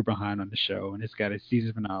super behind on the show, and it's got a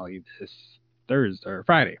season finale this Thursday or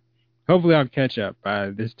Friday. Hopefully I'll catch up by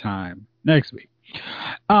this time next week.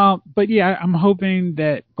 But yeah, I'm hoping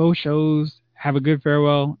that both shows have a good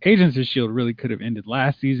farewell. Agents of Shield really could have ended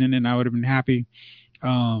last season, and I would have been happy.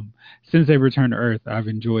 Since they returned to Earth, I've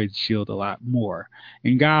enjoyed Shield a lot more,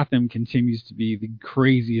 and Gotham continues to be the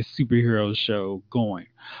craziest superhero show going.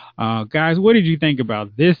 Guys, what did you think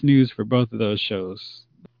about this news for both of those shows?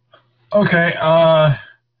 Okay,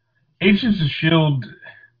 Agents of Shield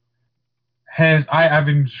I've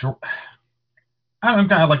enjoyed. I'm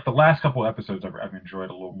kind of like the last couple episodes I've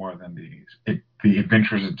enjoyed a little more than the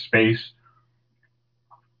Adventures in Space.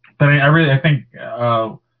 But I think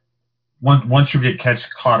once you get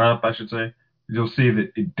caught up, I should say, you'll see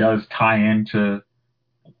that it does tie into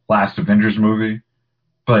last Avengers movie,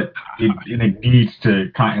 but it needs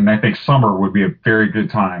to and I think summer would be a very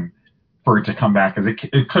good time for it to come back, because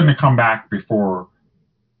it couldn't have come back before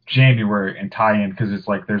January and tie in, because it's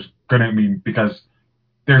like because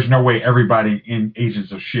there's no way everybody in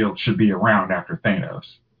Agents of Shield should be around after Thanos.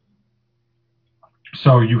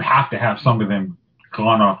 So you have to have some of them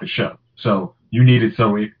gone off the show. So you need it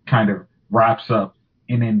so it kind of wraps up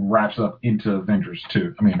and then wraps up into Avengers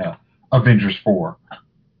 2. I mean, Avengers 4.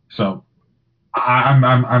 So I'm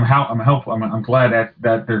helpful. I'm glad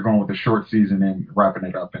that they're going with the short season and wrapping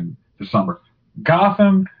it up in the summer.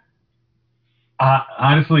 Gotham.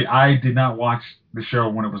 Honestly, I did not watch the show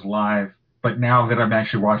when it was live, but now that I'm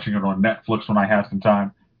actually watching it on Netflix when I have some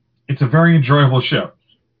time, it's a very enjoyable show.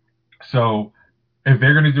 So if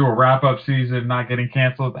they're going to do a wrap-up season not getting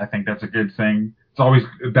canceled, I think that's a good thing. It's always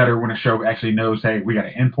better when a show actually knows, hey, we got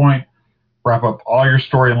an endpoint, wrap up all your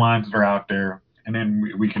storylines that are out there, and then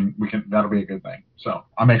we can that'll be a good thing. So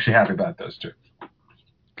I'm actually happy about those two.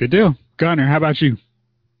 Good deal. Gunner, how about you?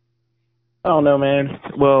 I don't know, man.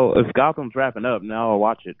 Well, if Gotham's wrapping up, now I'll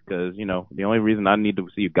watch it, because, the only reason I need to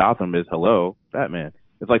see Gotham is, hello, Batman.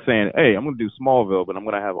 It's like saying, hey, I'm going to do Smallville, but I'm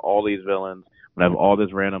going to have all these villains. I'm going to have all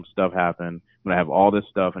this random stuff happen. I'm going to have all this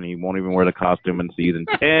stuff, and he won't even wear the costume in season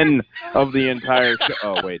 10 of the entire show.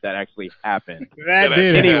 Oh, wait, that actually happened. That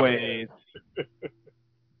did. Anyways.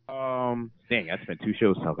 Dang, I spent 2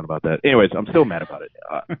 shows talking about that. Anyways, I'm still mad about it.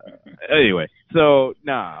 Anyway, so,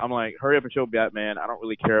 I'm like, hurry up and show Batman. I don't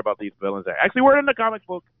really care about these villains that actually were in the comic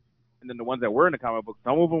book. And then the ones that were in the comic book,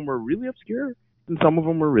 some of them were really obscure, and some of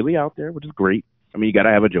them were really out there, which is great. I mean, you got to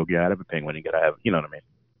have a Joker, you got to have a Penguin, you got to have, you know what I mean?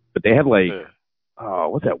 But they had,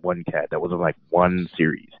 what's that one cat that was in, one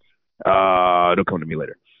series? It'll come to me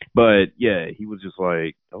later. But, yeah, he was just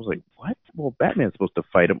like, I was like, what? Well, Batman's supposed to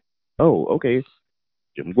fight him. Oh, okay.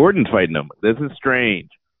 Jim Gordon's fighting him. This is strange.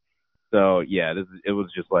 So yeah, it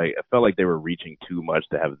was just like, I felt like they were reaching too much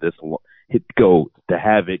to have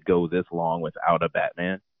it go this long without a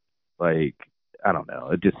Batman. Like, I don't know.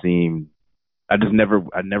 It just seemed, I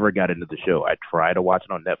never got into the show. I tried to watch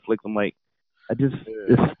it on Netflix. I'm like, it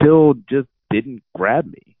still just didn't grab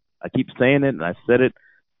me. I keep saying it, and I said it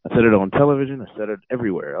on television. I said it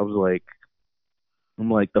everywhere. I'm like,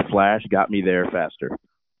 The Flash got me there faster.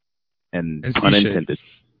 And unintended.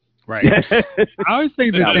 Right. I always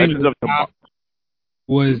think the thing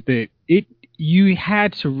was that you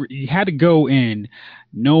had to go in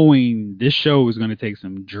knowing this show was going to take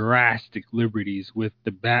some drastic liberties with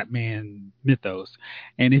the Batman mythos.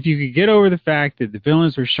 And if you could get over the fact that the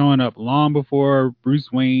villains were showing up long before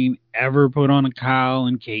Bruce Wayne ever put on a cowl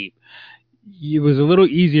and cape, it was a little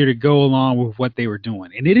easier to go along with what they were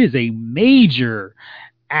doing. And it is a major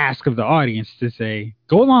ask of the audience to say,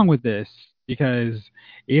 go along with this, because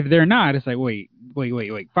if they're not, it's like, wait.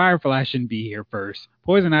 Firefly shouldn't be here first.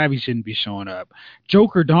 Poison Ivy shouldn't be showing up.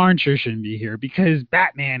 Joker darn sure shouldn't be here, because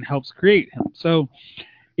Batman helps create him. So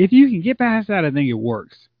if you can get past that, I think it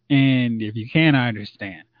works. And if you can't, I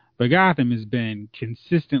understand. But Gotham has been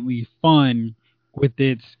consistently fun with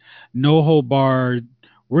its no hold barred,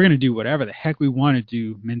 we're going to do whatever the heck we want to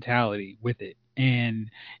do mentality with it. And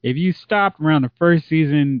if you stopped around the first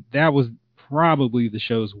season, that was probably the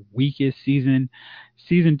show's weakest season.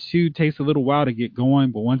 Season 2 takes a little while to get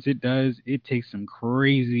going, but once it does, it takes some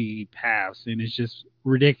crazy paths, and it's just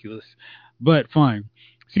ridiculous, but fun.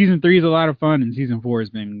 Season 3 is a lot of fun, and season 4 has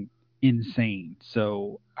been insane.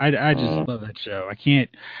 So I just love that show. I can't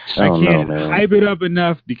hype it up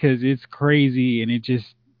enough, because it's crazy, and it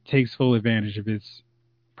just takes full advantage of its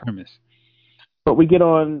premise. But we get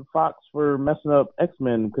on Fox for messing up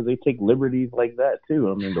X-Men because they take liberties like that too.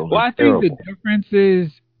 I mean, I think the difference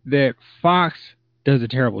is that Fox does a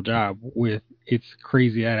terrible job with its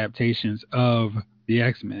crazy adaptations of the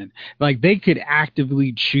X-Men. Like, they could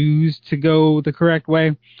actively choose to go the correct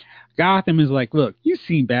way. Gotham is like, look, you've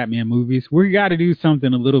seen Batman movies. We got to do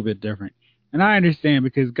something a little bit different. And I understand,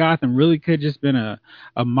 because Gotham really could just been a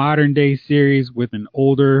modern day series with an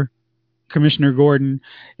older Commissioner Gordon,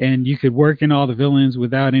 and you could work in all the villains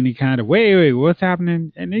without any kind of wait, what's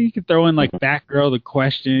happening? And then you could throw in like Batgirl, the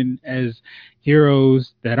Question as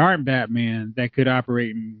heroes that aren't Batman that could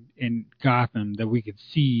operate in Gotham that we could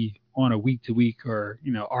see on a week to week or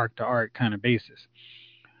arc to arc kind of basis.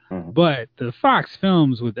 But the Fox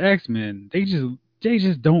films with X-Men, they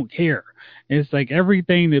just don't care. It's like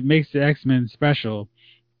everything that makes the X-Men special,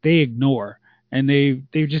 they ignore, and they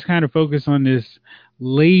just kind of focus on this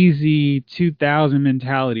lazy 2000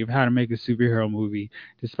 mentality of how to make a superhero movie,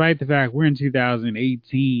 despite the fact we're in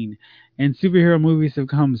 2018 and superhero movies have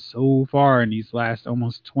come so far in these last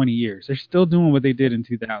almost 20 years. They're still doing what they did in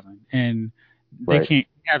 2000, and they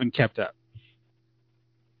haven't kept up.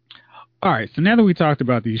 All right, so now that we talked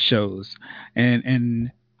about these shows,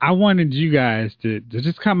 and I wanted you guys to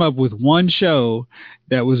just come up with one show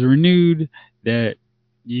that was renewed that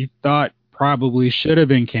you thought probably should have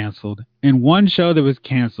been canceled, and one show that was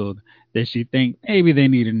canceled that you think maybe they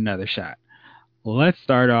needed another shot. Let's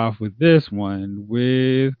start off with this one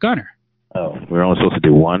with Gunner. Oh, we're only supposed to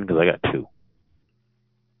do one because I got two.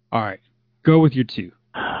 All right, go with your two.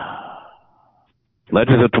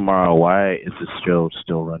 Legends of Tomorrow. Why is this show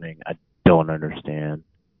still running? I don't understand.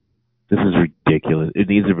 This is ridiculous. It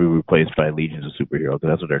needs to be replaced by Legions of Superheroes.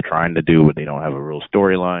 That's what they're trying to do, but they don't have a real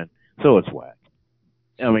storyline. So it's whack.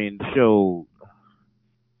 I mean, the show,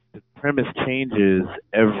 the premise changes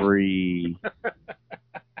every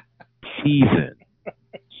season.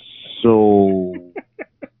 So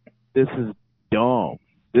this is dumb.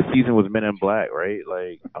 This season was Men in Black, right?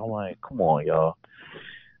 Like, I'm like, come on, y'all.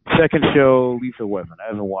 Second show, Lethal Weapon. I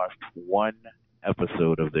haven't watched one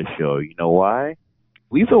episode of this show. You know why?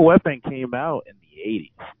 Lethal Weapon came out in the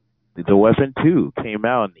 80s. Lethal Weapon 2 came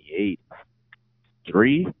out in the 80s.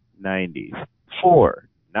 3, 90s. 4,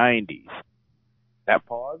 90s. That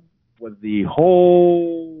pause was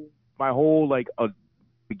my whole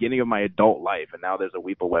beginning of my adult life, and now there's a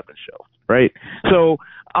Lethal Weapon show, right? So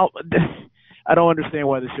I don't understand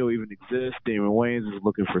why the show even exists. Damon Wayans is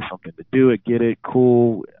looking for something to do. I get it,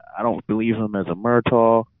 cool. I don't believe him as a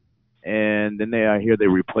Murtaugh. And then I hear they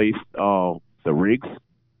replaced the Riggs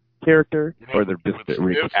character, or the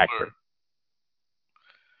Riggs actor.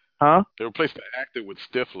 Huh? They replaced the actor with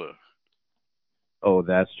Stifler. Oh,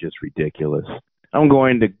 that's just ridiculous. I'm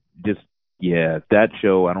going to that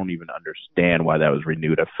show, I don't even understand why that was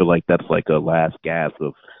renewed. I feel like that's like a last gasp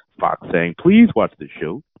of Fox saying, please watch this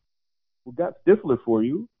show. We got Stifler for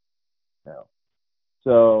you. No.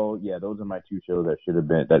 So, yeah, those are my two shows that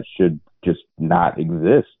should just not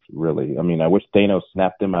exist, really. I mean, I wish Thanos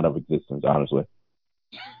snapped them out of existence, honestly.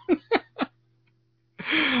 All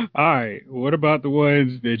right. What about the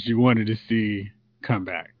ones that you wanted to see come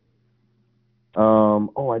back?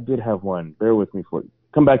 I did have one. Bear with me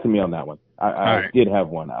come back to me on that one. I did have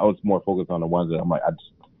one. I was more focused on the ones that I'm like,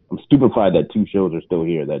 I'm stupefied that two shows are still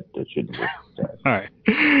here that shouldn't be. All right.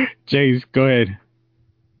 Jace, go ahead.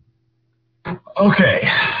 Okay.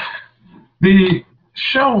 The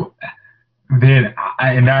show that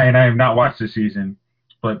I have not watched this season,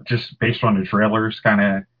 but just based on the trailers,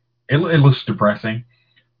 it looks depressing.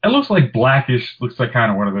 It looks like Blackish looks like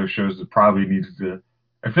kind of one of those shows that probably needs to,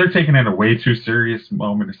 if they're taking it a way too serious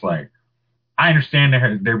moment, it's like, I understand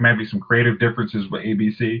there may be some creative differences with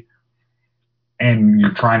ABC, and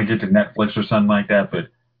you're trying to get to Netflix or something like that, but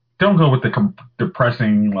don't go with the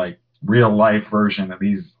depressing, like, real life version of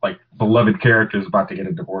these, like, beloved characters about to get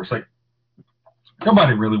a divorce. Like,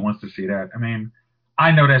 nobody really wants to see that. I mean,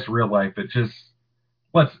 I know that's real life, but just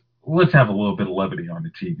let's have a little bit of levity on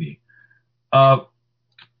the TV.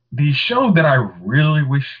 The show that I really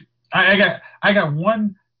wish I got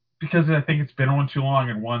one because I think it's been on too long,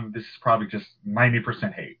 and one, this is probably just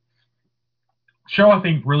 90% hate. Show I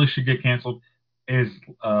think really should get canceled is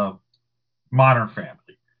Modern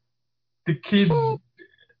Family. The kids.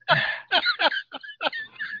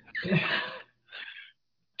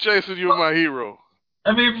 Jason, you're my hero.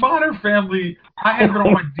 I mean, Modern Family, I have it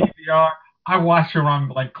on my DVR. I watch it when I'm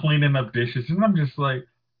like cleaning up dishes, and I'm just like,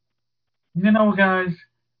 guys,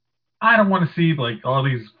 I don't want to see like all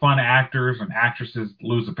these fun actors and actresses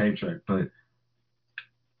lose a paycheck, but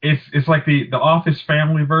it's like the Office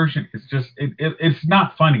Family version. It's just it's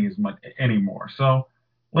not funny as much anymore. So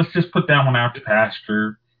let's just put that one out to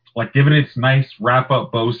pasture. Like, give it its nice wrap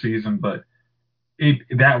up bow season, but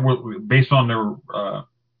based on their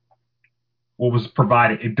what was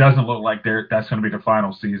provided, it doesn't look like that's going to be the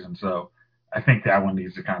final season. So I think that one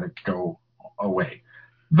needs to kind of go away.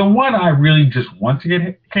 The one I really just want to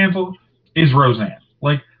get canceled is Roseanne.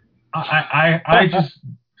 Like, I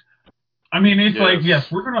mean, it's yes. Like,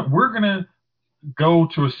 yes, we're gonna go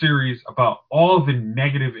to a series about all the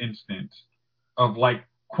negative instance of like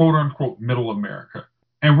quote unquote middle America,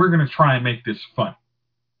 and we're gonna try and make this fun.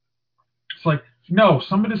 It's like, no,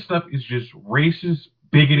 some of this stuff is just racist,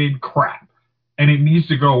 bigoted crap, and it needs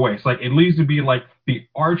to go away. It's like it needs to be like the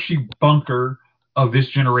Archie Bunker of this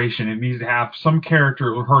generation. It needs to have some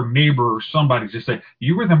character or her neighbor or somebody just say,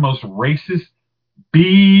 "You were the most racist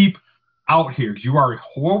beep out here. You are a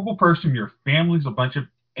horrible person. Your family's a bunch of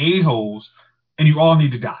a-holes, and you all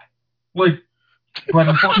need to die." Like, but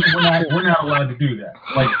unfortunately, we're not allowed to do that.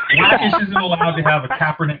 Like, Blackish isn't allowed to have a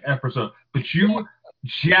Kaepernick episode, but you,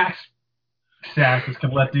 Jack Sasses,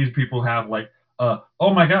 can let these people have like,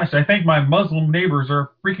 oh my gosh, I think my Muslim neighbors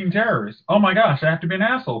are freaking terrorists. Oh my gosh, I have to be an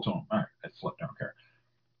asshole to them. All right, that's I don't care.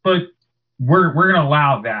 But we're gonna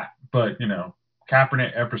allow that. But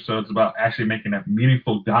Kaepernick episodes about actually making a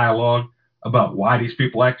meaningful dialogue about why these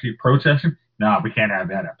people actually protesting. No, we can't have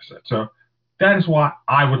that episode. So that is why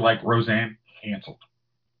I would like Roseanne canceled.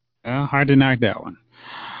 Hard to knock that one.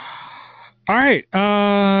 All right,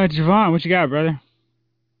 Javon, what you got, brother?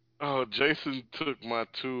 Oh, Jason took my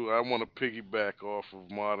two. I want to piggyback off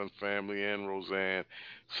of Modern Family and Roseanne.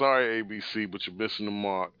 Sorry, ABC, but you're missing the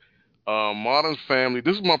mark. Modern Family.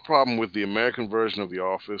 This is my problem with the American version of The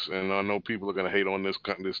Office, and I know people are going to hate on this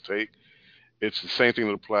take. It's the same thing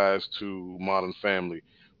that applies to Modern Family.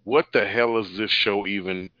 What the hell is this show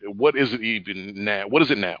even? What is it even now? What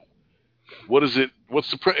is it now? What is it?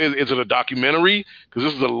 Is it a documentary? Because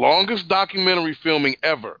this is the longest documentary filming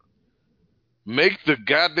ever. Make the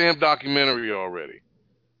goddamn documentary already.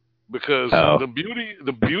 Because the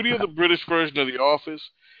beauty of the British version of The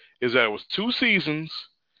Office is that it was 2 seasons,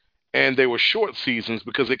 and they were short seasons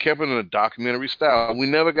because they kept it in a documentary style. We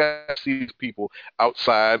never got to see these people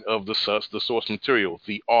outside of the source material,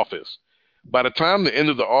 The Office. By the time the end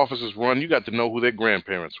of The Office is run, you got to know who their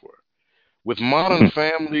grandparents were. With Modern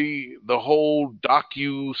Family, the whole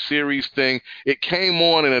docu-series thing, it came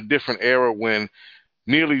on in a different era when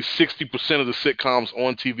nearly 60% of the sitcoms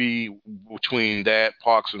on TV, between that,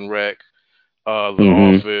 Parks and Rec, The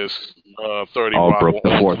Office, 30 all Rock, broke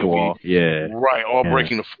the fourth wall. Yeah. Right,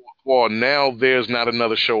 breaking the fourth wall. Now there's not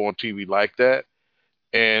another show on TV like that,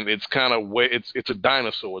 and it's kind of it's a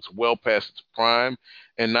dinosaur. It's well past its prime,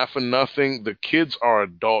 and not for nothing, the kids are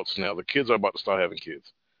adults now. The kids are about to start having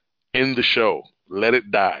kids in the show. Let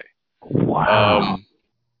it die. Wow.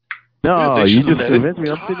 No, you just convinced me.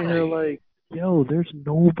 I'm sitting here like, yo, there's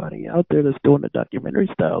nobody out there that's doing the documentary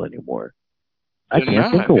style anymore. I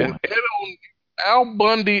can't think of one. Al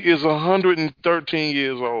Bundy is 113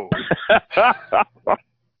 years old.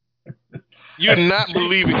 You're not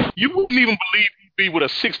believing. You wouldn't even believe he'd be with a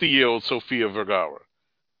 60-year-old Sofia Vergara.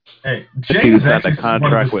 Hey, Jay is actually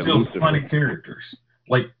one of the still funny characters.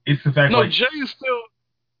 Like, it's the fact. No, Jay is still.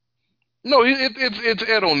 No, it's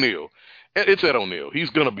Ed O'Neill. It's Ed O'Neill.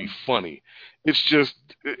 He's gonna be funny. It's just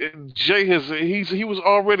Jay he was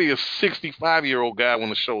already a 65-year-old guy when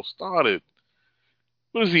the show started.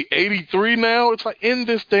 What is he, 83 now? It's like, end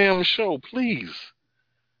this damn show, please.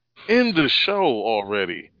 End the show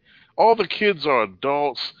already. All the kids are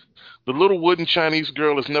adults. The little wooden Chinese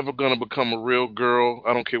girl is never gonna become a real girl.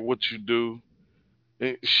 I don't care what you do.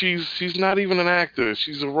 She's not even an actor.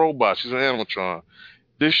 She's a robot. She's an animatron.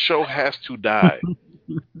 This show has to die.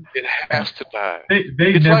 It has to die.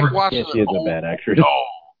 It's never, like watching she is a bad actress.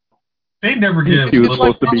 They never give. She was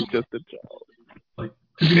supposed to be just a child. Like,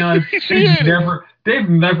 to be honest, they've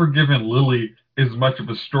never given Lily as much of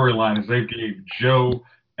a storyline as they gave Joe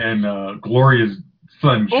and Gloria's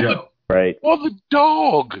son Joe. Right. Well, the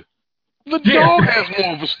dog. The dog has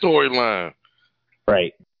more of a storyline.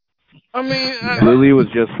 Right. I mean, Lily was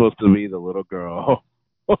just supposed to be the little girl.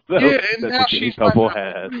 And now she's couple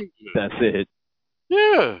has. That's it.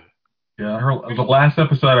 Yeah. Yeah, the last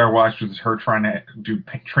episode I watched was her trying to do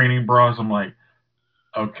training bras. I'm like,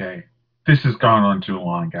 okay, this has gone on too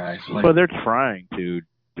long, guys. Like, well, they're trying to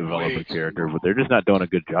develop a character, but they're just not doing a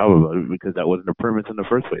good job of it because that wasn't the premise in the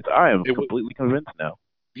first place. I am completely convinced now.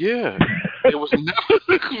 Yeah. It was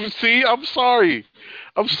never. See, I'm sorry.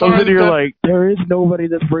 I'm sitting here like, there is nobody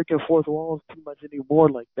that's breaking fourth walls too much anymore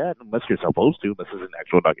like that, unless you're supposed to. This is an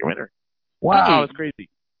actual documentary. Wow, it's crazy.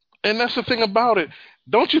 And that's the thing about it.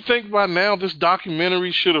 Don't you think by now this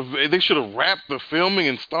documentary should have wrapped the filming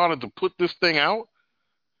and started to put this thing out?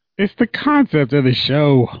 It's the concept of the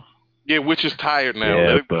show. Yeah, which is tired now.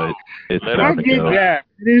 Yeah, but I get that.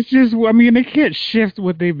 It's just, I mean, they can't shift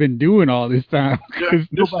what they've been doing all this time. This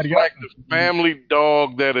nobody is like the family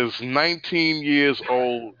dog that is 19 years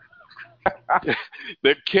old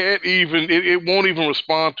that can't even, it won't even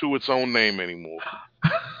respond to its own name anymore.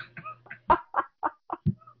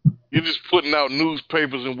 You're just putting out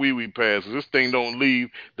newspapers and wee-wee passes. This thing don't leave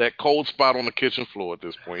that cold spot on the kitchen floor at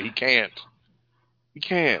this point. He can't. He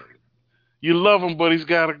can't. You love him, but he's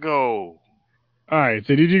got to go. All right.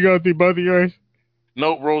 So did you go through both of yours?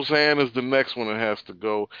 Nope, Roseanne is the next one that has to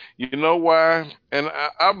go. You know why? And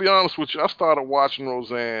I'll be honest with you. I started watching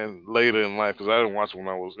Roseanne later in life because I didn't watch it when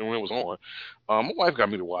it was on. My wife got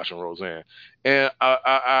me to watching Roseanne, and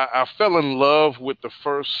I fell in love with the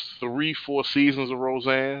first 3-4 seasons of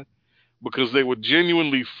Roseanne because they were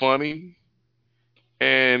genuinely funny,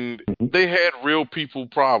 and they had real people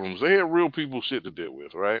problems. They had real people shit to deal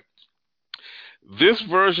with, right? This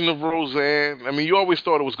version of Roseanne, I mean, you always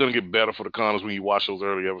thought it was going to get better for the Connors when you watch those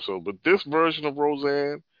early episodes, but this version of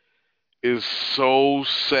Roseanne is so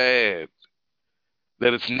sad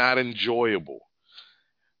that it's not enjoyable.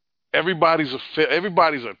 Everybody's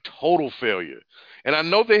a total failure. And I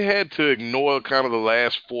know they had to ignore kind of the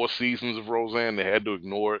last 4 seasons of Roseanne. They had to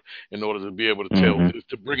ignore it in order to be able to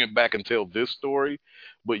to bring it back and tell this story.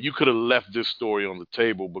 But you could have left this story on the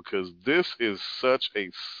table because this is such a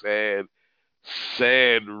sad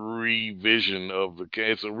revision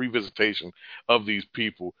it's a revisitation of these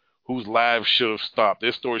people whose lives should have stopped.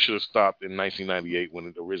 Their story should have stopped in 1998 when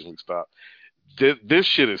it originally stopped. This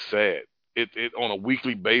shit is sad. It on a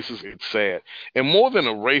weekly basis, it's sad. And more than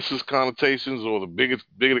the racist connotations or the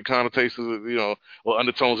bigoted connotations, or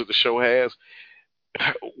undertones that the show has,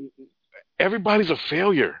 everybody's a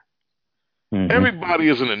failure. Everybody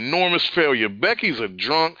is an enormous failure. Becky's a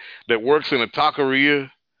drunk that works in a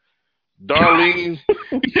taqueria. Darlene,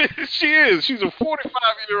 she is. She's a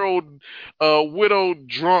 45-year-old widowed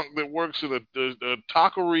drunk that works in a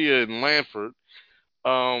taqueria in Lanford.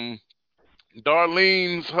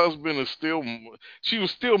 Darlene's husband she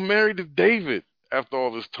was still married to David after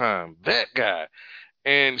all this time. That guy.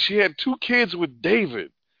 And she had 2 kids with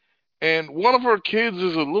David. And one of her kids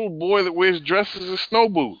is a little boy that wears dresses and snow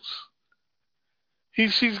boots.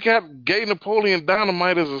 She's got Gay Napoleon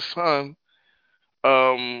Dynamite as a son.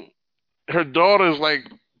 Her daughter is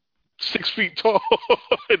like 6 feet tall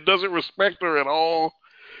and doesn't respect her at all.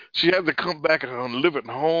 She had to come back and live at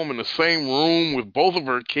home in the same room with both of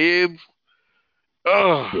her kids.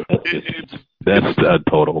 That's a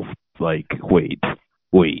total, wait.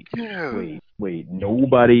 Yeah. Wait.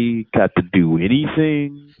 Nobody got to do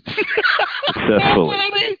anything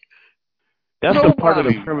successfully. That's the part of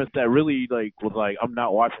the premise that really, was like, I'm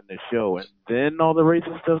not watching this show. And then all the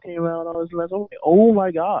racist stuff came out, and I was like, oh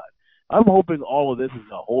my God. I'm hoping all of this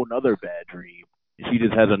is a whole nother bad dream. She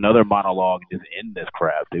just has another monologue and just end this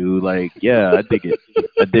crap, dude. Yeah, I dig it.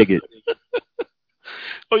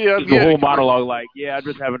 Oh yeah, the whole monologue, I'm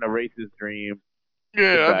just having a racist dream.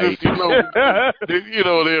 Yeah, I just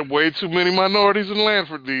there are way too many minorities in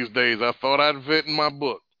Lanford these days. I thought I'd vent in my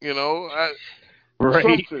book,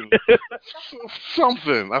 right?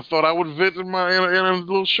 Something. I thought I would vent in a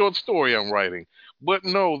little short story I'm writing. But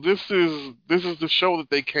no, this is the show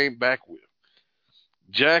that they came back with.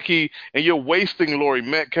 Jackie, and you're wasting Laurie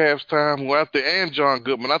Metcalf's time, and John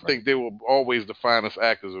Goodman. I think they were always the finest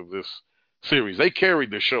actors of this series. They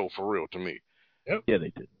carried the show for real to me. Yep. Yeah,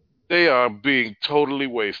 they did. They are being totally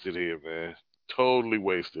wasted here, man. Totally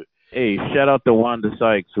wasted. Hey, shout out to Wanda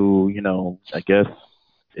Sykes, who, I guess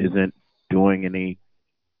isn't doing any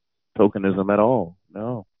tokenism at all.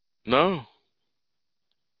 No.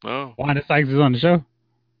 Wanda Sykes is on the show?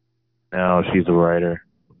 No, she's a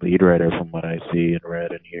lead writer from what I see and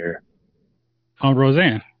read and hear. On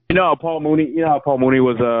Roseanne. Paul Mooney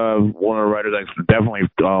was one of the writers that definitely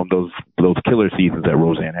those killer seasons that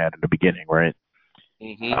Roseanne had in the beginning, right?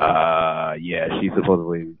 Yeah, she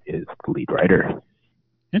supposedly is the lead writer.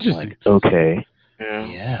 Interesting. Okay.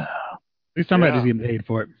 Yeah. At least somebody's getting paid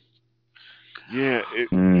for it. Yeah,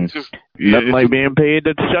 it's just nothing like being paid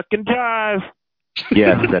to shuck and jive.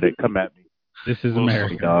 Yeah, I said it. Come at me. This is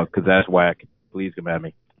America, dog, because that's whack. Please come at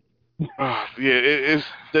me.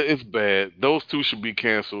 It's bad. Those 2 should be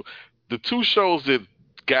canceled. The 2 shows that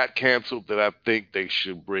got canceled that I think they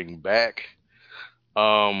should bring back.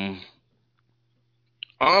 Honestly,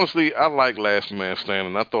 I like Last Man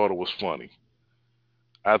Standing. I thought it was funny.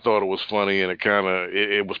 And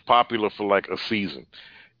it was popular for like a season,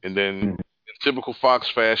 and then in typical Fox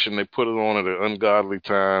fashion, they put it on at an ungodly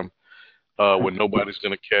time when nobody's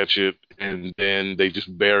gonna catch it, and then they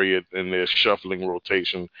just bury it in their shuffling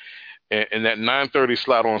rotation. And that 9:30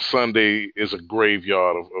 slot on Sunday is a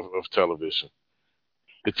graveyard of television.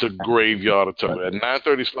 It's a graveyard of television. A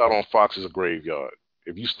 9:30 slot on Fox is a graveyard.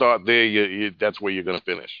 If you start there, that's where you're gonna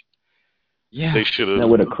finish. Yeah, they should have. That's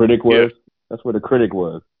where the critic was. Yeah. That's where the critic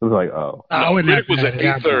was. It was like, the critic was at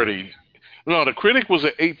 8:30. No, the Critic was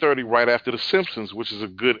at 8:30 right after The Simpsons, which is a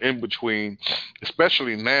good in between,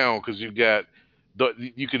 especially now because you got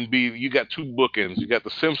two bookends. You got The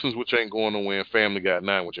Simpsons, which ain't going nowhere, and Family Guy at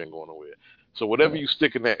 9, which ain't going nowhere. So whatever Right. you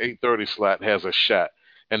stick in that 8:30 slot has a shot.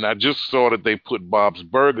 And I just saw that they put Bob's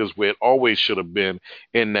Burgers where it always should have been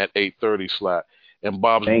in that 8:30 slot. And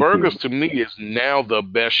Bob's Thank Burgers you. to me is now the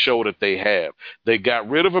best show that they have. They got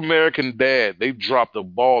rid of American Dad. They dropped the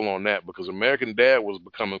ball on that because American Dad was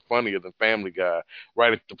becoming funnier than Family Guy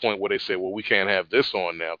right at the point where they said, well, we can't have this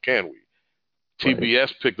on now, can we? Right.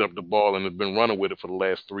 TBS picked up the ball and has been running with it for the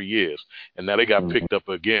last 3 years. And now they got Mhm. picked up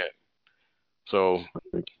again. So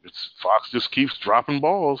Fox just keeps dropping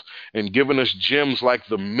balls and giving us gems like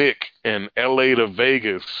the Mick and LA to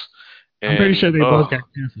Vegas. I'm pretty sure And they both got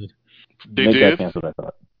canceled. they Make that did? canceled, I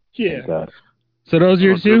thought. Yeah. Thank God. So those are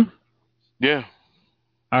your Oh, good. two? Yeah.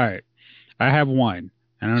 All right. I have one.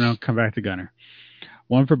 I don't know. Come back to Gunner.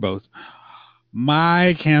 One for both.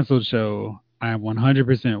 My canceled show, I am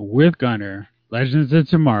 100% with Gunner. Legends of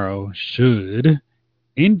Tomorrow should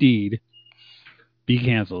indeed be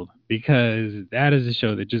canceled because that is a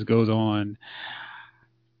show that just goes on.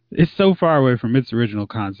 It's so far away from its original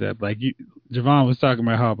concept. Like Javon was talking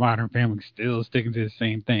about how Modern Family still sticking to the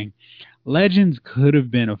same thing. Legends could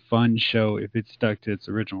have been a fun show if it stuck to its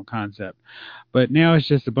original concept. But now it's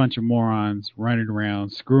just a bunch of morons running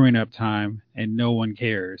around, screwing up time, and no one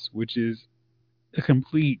cares, which is a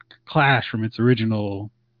complete clash from its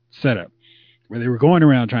original setup, where they were going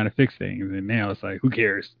around trying to fix things, and now it's like, who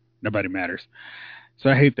cares? Nobody matters. So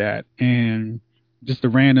I hate that. And just the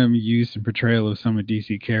random use and portrayal of some of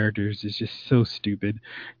DC characters is just so stupid.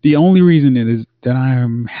 The only reason it is that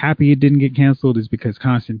I'm happy it didn't get canceled is because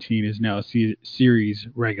Constantine is now a series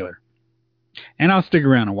regular. And I'll stick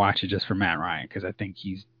around and watch it just for Matt Ryan because I think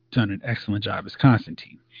he's done an excellent job as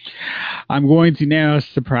Constantine. I'm going to now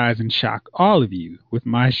surprise and shock all of you with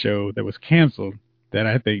my show that was canceled that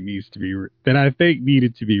I think needed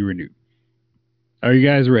to be renewed. Are you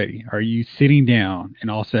guys ready? Are you sitting down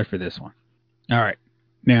and all set for this one? All right.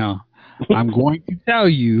 Now, I'm going to tell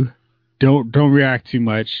you, don't react too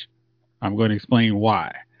much. I'm going to explain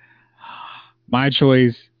why. My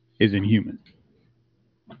choice is Inhumans.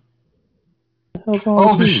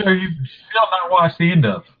 Oh, the show you still not watched the end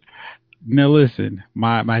of. Now listen,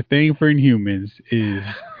 my thing for Inhumans is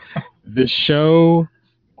the show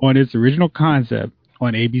on its original concept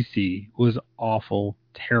on ABC was awful,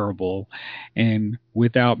 terrible, and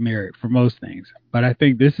without merit for most things. But I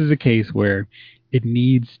think this is a case where it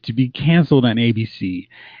needs to be canceled on ABC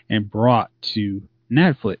and brought to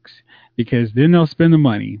Netflix because then they'll spend the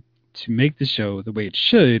money to make the show the way it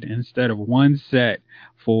should instead of one set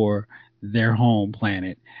for their home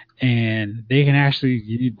planet, and they can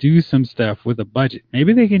actually do some stuff with a budget.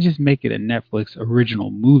 Maybe they can just make it a Netflix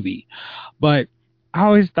original movie. But I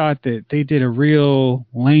always thought that they did a real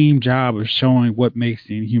lame job of showing what makes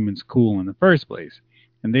the Inhumans cool in the first place.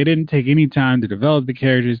 And they didn't take any time to develop the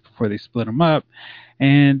characters before they split them up,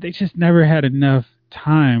 and they just never had enough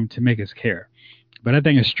time to make us care. But I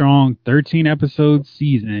think a strong 13 episode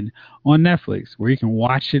season on Netflix where you can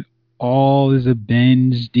watch it all as a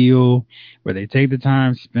binge deal, where they take the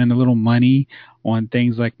time, spend a little money on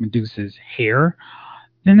things like Medusa's hair,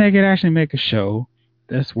 then they could actually make a show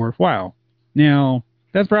that's worthwhile. Now,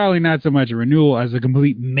 that's probably not so much a renewal as a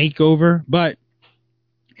complete makeover, but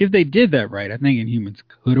if they did that right, I think Inhumans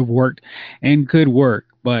could have worked and could work,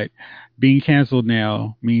 but being canceled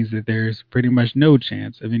now means that there's pretty much no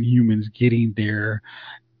chance of Inhumans getting their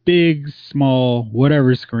big, small,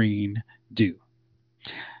 whatever screen due.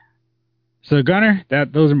 So Gunner,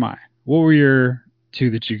 those are mine. What were your two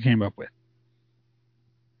that you came up with?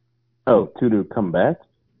 Oh, two to come back?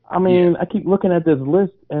 I mean, I keep looking at this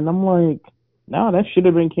list, and I'm like, no, that should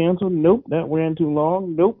have been canceled. Nope, that ran too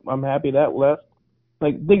long. Nope, I'm happy that left.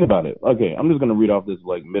 Like, think about it. Okay, I'm just going to read off this,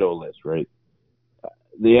 like, middle list, right?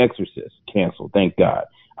 The Exorcist, canceled, thank God.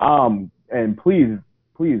 And please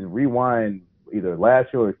rewind either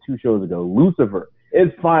last show or 2 shows ago. Lucifer is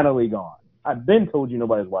finally gone. I've been told you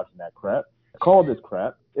nobody's watching that crap. I called this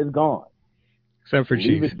crap. It's gone. Except for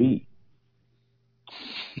Leave Chief. it be.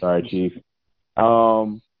 Sorry, Chief.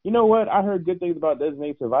 You know what? I heard good things about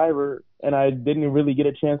Designated Survivor, and I didn't really get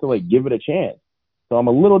a chance to like give it a chance. So I'm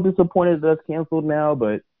a little disappointed that it's canceled now,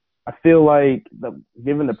 but I feel like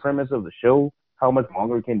given the premise of the show, how much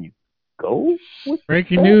longer can you go?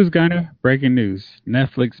 Breaking news, Gunner. Breaking news.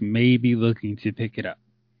 Netflix may be looking to pick it up.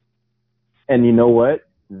 And you know what?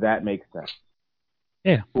 That makes sense.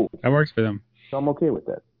 Yeah, cool. That works for them. So I'm okay with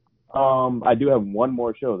that. I do have one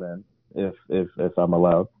more show then, if I'm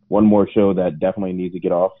allowed. One more show that definitely needs to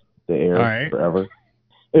get off the air forever.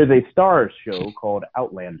 There's a Starz show called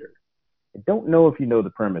Outlander. I don't know if you know the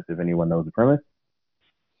premise, if anyone knows the premise.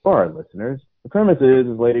 For our listeners, the premise is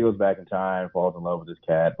this lady goes back in time, falls in love with this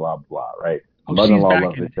cat, blah, blah, blah, right? Oh, Mother-in-law she's back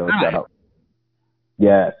loves in this show. time. Shout out.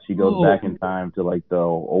 Yes, she goes Oh. back in time to like the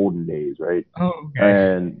olden days, right? Oh,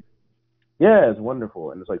 okay. And yeah, it's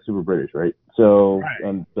wonderful, and it's like super British, right? So Right.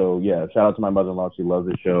 and so yeah, shout out to my mother-in-law. She loves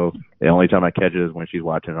this show. The only time I catch it is when she's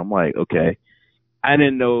watching. I'm like, okay, I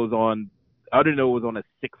didn't know it was on a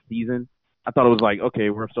sixth season. I thought it was like, okay,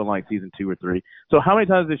 we're still on like season 2 or 3. So how many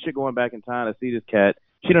times is this shit going back in time to see this cat?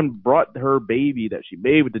 She done brought her baby that she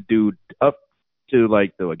made with the dude up to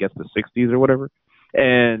like the 60s or whatever,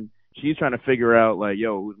 and she's trying to figure out like,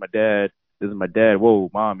 yo, who's my dad? This is my dad. Whoa,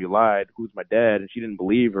 mom, you lied. Who's my dad? And she didn't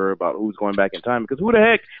believe her about who's going back in time, because who the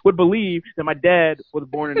heck would believe that my dad was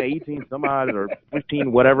born in the 18 some odd or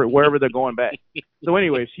 15, whatever, wherever they're going back. So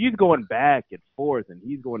anyway, she's going back and forth, and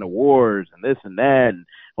he's going to wars and this and that. And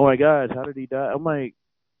oh my gosh, how did he die? I'm like,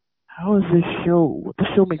 how is this show? This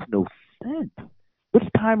show makes no sense. Which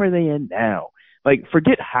time are they in now? Like,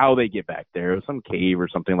 forget how they get back there. It was some cave or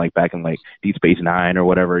something like back in like Deep Space Nine or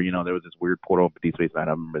whatever. You know, there was this weird portal up at Deep Space Nine. I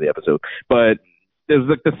don't remember the episode, but it was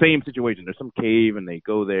like the same situation. There's some cave and they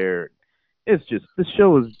go there. It's just, this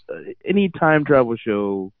show is any time travel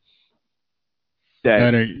show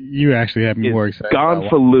that you actually have me more excited.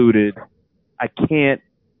 Convoluted. I can't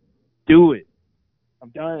do it. I'm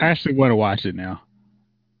done. I actually want to watch it now.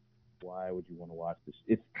 Why would you want to watch this?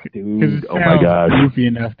 It's Because dude. Oh my gosh. goofy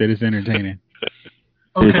enough that it's entertaining.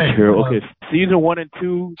 Okay. Okay. Season 1 and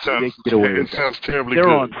 2, they can get away with it. Sounds terribly They're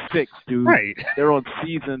good. on 6, dude. Right. They're on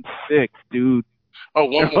season 6, dude. Oh,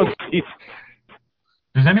 one They're more. on season-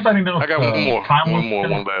 Does anybody know? I got one more. Timeless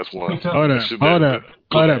One last one. Hold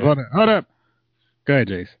up. Go ahead,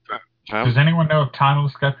 Jace. Does anyone know if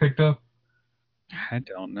Timeless got picked up? I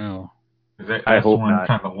don't know. I hope not.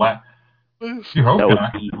 Kind of you hope That would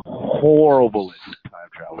not. be horrible in time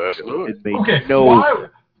travel. Let's do it. It made Okay. no Why?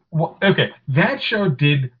 Well, okay, that show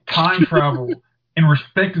did time travel in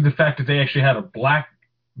respect to the fact that they actually had a black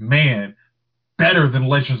man better than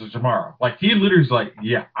Legends of Tomorrow. Like, he literally was like,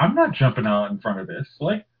 yeah, I'm not jumping out in front of this.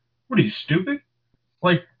 Like, what are you, stupid?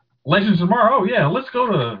 Like, Legends of Tomorrow, oh yeah, let's go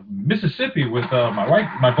to Mississippi with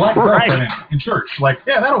my black girlfriend in church. Like,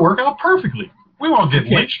 yeah, that'll work out perfectly. We won't get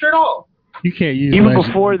lynched at all. You can't use even Legends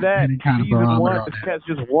before as that, any kind of season 1, barometer this cat's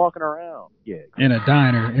just walking around. Yeah. in a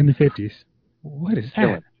diner in the 50s. What is that?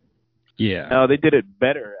 Chilling. Yeah. No, they did it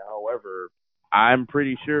better. However, I'm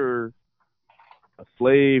pretty sure a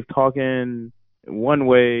slave talking one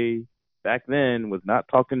way back then was not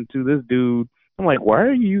talking to this dude. I'm like, why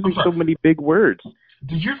are you using so many big words?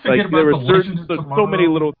 Did you forget Like, about there the were Legends of Tomorrow? so many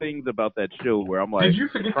little things about that show where I'm like, Did you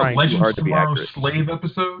forget the trying too Legends hard of to be Tomorrow accurate. slave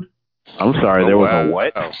episode? I'm sorry, there was a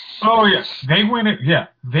what? Oh yes, they went in. Yeah,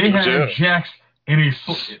 they had Jax in is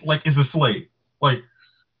a slave. Like,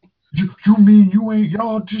 you mean you ain't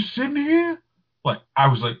y'all just sitting here? Like, I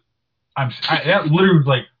was like, that literally was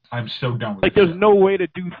like, I'm so done with it. Like, there's no way to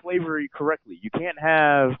do slavery correctly. You can't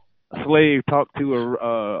have a slave talk to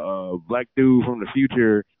a black dude from the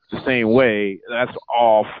future the same way. That's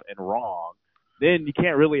off and wrong. Then you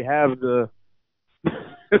can't really have the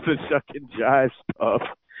shuck and jive stuff,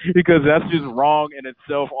 because that's just wrong in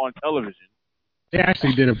itself on television. They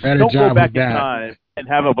actually did a better Don't job go back with in that. time and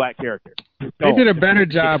have a black character. They did a better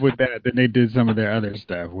job with that than they did some of their other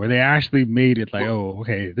stuff, where they actually made it like, oh,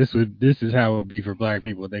 okay, this is how it would be for black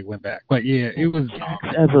people. They went back, but yeah, it was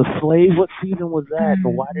As a slave, what season was that? But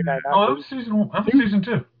why did I not? Oh, that was season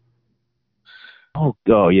 2.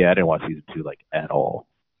 Oh yeah, I didn't watch season 2 like at all.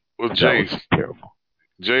 Well, That Jace, was terrible.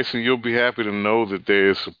 Jason, you'll be happy to know that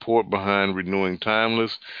there is support behind renewing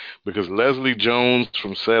Timeless, because Leslie Jones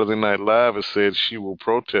from Saturday Night Live has said she will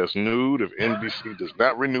protest nude if NBC does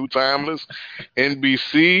not renew Timeless.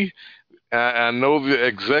 NBC, I know the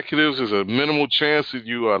executives, there's a minimal chance that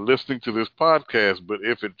you are listening to this podcast, but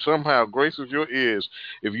if it somehow graces your ears,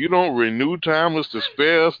 if you don't renew Timeless, to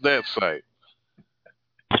spare us that site.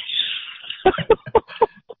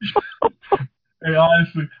 Hey,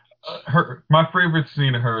 honestly, my favorite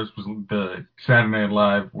scene of hers was the Saturday Night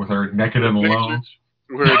Live with her naked and alone.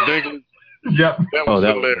 Yep. That was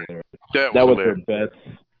hilarious. That was her best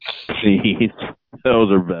scene. That was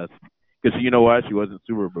her best. Because you know why? She wasn't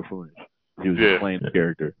super buffoonish. She was just playing the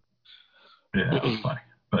character. Yeah, that was funny.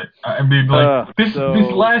 But I mean, like this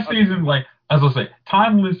last season, like, as I say,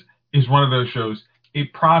 Timeless is one of those shows.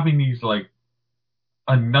 It probably needs like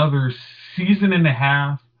another season and a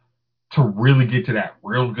half to really get to that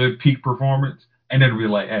real good peak performance, and then be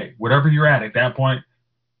like, hey, whatever you're at that point,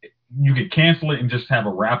 you could cancel it and just have a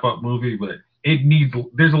wrap-up movie, but it needs.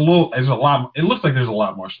 There's a little. There's a lot. It looks like there's a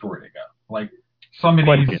lot more story to go. Like some of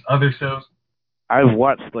these Question. other shows. I've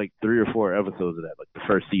watched like 3 or 4 episodes of that, like the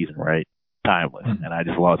first season, right? Timeless, Mhm. and I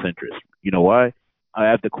just lost interest. You know why? I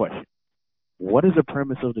have the question. What is the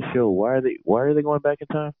premise of the show? Why are they going back in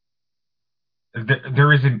time?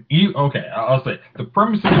 There is an okay. I'll say the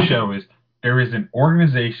premise of the show is there is an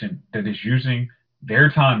organization that is using their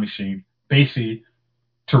time machine basically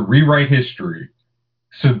to rewrite history,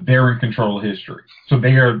 so they're in control of history. So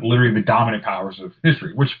they are literally the dominant powers of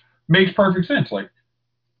history, which makes perfect sense. Like,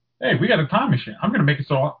 hey, we got a time machine. I'm going to make it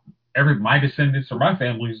so my descendants or my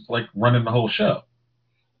family's like running the whole show.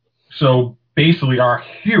 So basically, our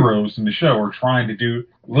heroes in the show are trying to do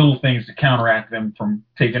little things to counteract them from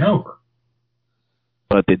taking over.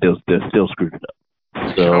 But they're still screwed it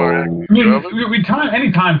up. So I mean,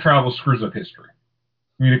 any time travel screws up history.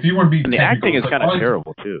 I mean, if you want to be and the technical, acting is kind of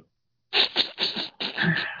terrible too.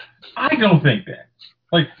 I don't think that.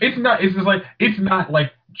 Like, it's not. It's just like it's not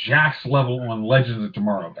like Jack's level on Legends of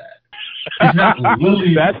Tomorrow bad. It's not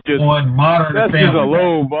Lily on Modern That's Family. That's just a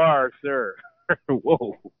low bar, sir.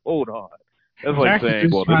 Whoa, hold on. That's like Jack is saying,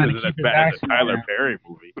 just well, trying this to isn't as keep his bad as action a Tyler down. Perry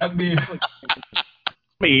movie. I mean,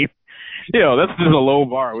 that's just a low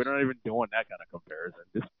bar. We're not even doing that kind of comparison.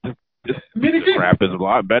 This crap is a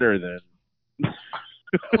lot better than.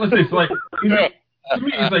 Listen, it's like to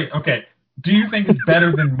me, it's like okay. Do you think it's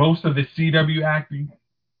better than most of the CW acting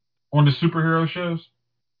on the superhero shows?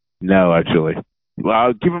 No, actually.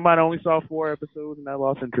 Well, keep in mind, I only saw 4 episodes and I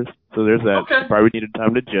lost interest. So there's that. Okay. Probably needed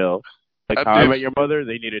time to gel. Like I How I did- Met Your Mother,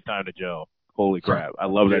 they needed time to gel. Holy crap. I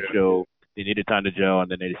love that show. They needed time to gel, and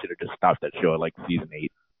then they should have just stopped that show at like season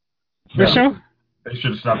 8. The show? They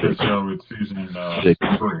should have stopped that show at season 6.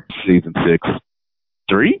 3. Season 6.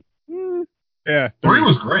 3? Yeah. 3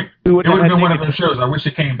 was great. It would have been one of those shows. I wish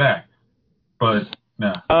it came back, but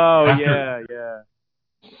no. Oh, After- yeah.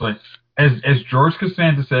 Like as George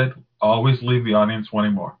Costanza said, always leave the audience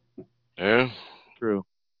wanting more. Yeah. True.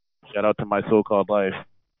 Shout out to My So-Called Life,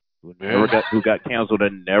 Yeah. who got canceled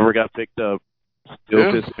and never got picked up.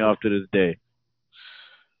 Still pissing me off to this day.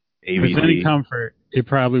 If it's any ABC. comfort, it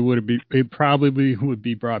probably would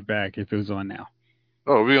be brought back if it was on now.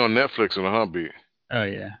 Oh, we on Netflix in a heartbeat. Oh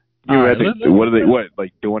yeah. You All right, rather, what are they? What,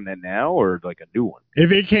 like doing that now or like a new one?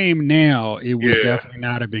 if it came now, it would Yeah. definitely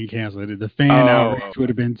not have been canceled. The fan outrage would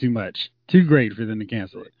have been too much, too great for them to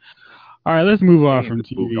cancel it. All right, let's move on from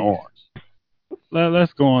TV.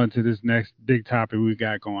 Let's go on to this next big topic we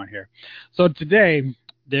got going here. So today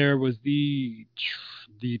there was the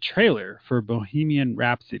trailer for Bohemian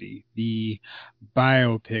Rhapsody, the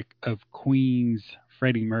biopic of Queen's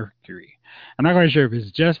Freddie Mercury. I'm not quite sure if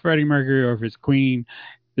it's just Freddie Mercury or if it's Queen.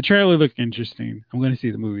 The trailer looked interesting. I'm going to see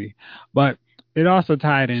the movie. But it also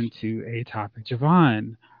tied into a topic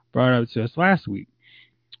Javon brought up to us last week.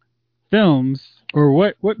 Films, or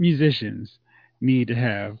what musicians need to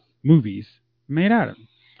have movies made out of them.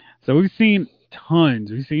 So we've seen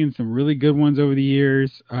tons. We've seen some really good ones over the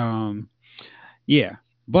years. Yeah.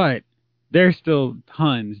 But there's still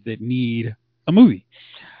tons that need a movie.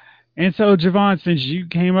 And so, Javon, since you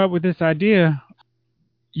came up with this idea,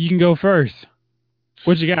 you can go first.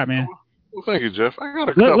 What you got, man? Well, thank you, Jeff. I got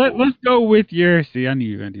a couple. Let's go with your. See, I knew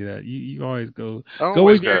you were gonna do that. You always go. I Go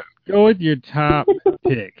always with your top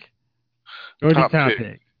pick. Go with your top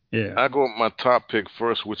pick. Yeah. I go with my top pick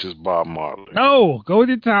first, which is Bob Marley. No, go with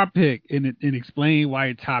your top pick and explain why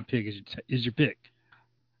your top pick is your pick.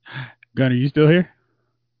 Gunner, you still here?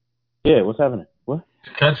 Yeah, what's happening? What?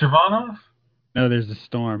 Cut Siobhan off? No, there's a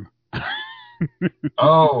storm.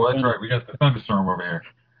 Oh, that's right. We got the thunderstorm over here.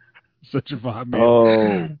 Such a vibe, man.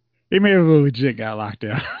 Oh. He may have legit got locked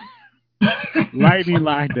down. Lightning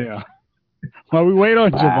lockdown. While we wait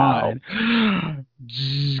on Javon.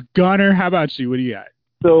 Gunner, how about you? What do you got?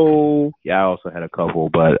 So, yeah, I also had a couple,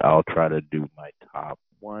 but I'll try to do my top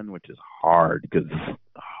one, which is hard because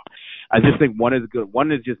I just think one is good.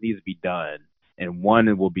 One is just needs to be done, and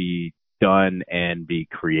one will be done and be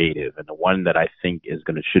creative. And the one that I think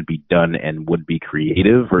should be done and would be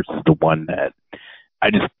creative versus the one that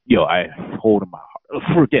I just, I hold in my heart.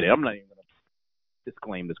 Forget it. I'm not even going to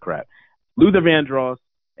disclaim this crap. Luther Vandross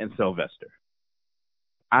and Sylvester.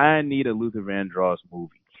 I need a Luther Vandross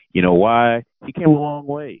movie. You know why? He came a long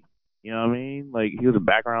way. You know what I mean? Like, he was a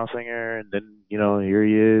background singer, and then, here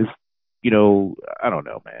he is. I don't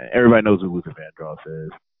know, man. Everybody knows who Luther Vandross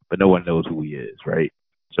is, but no one knows who he is, right?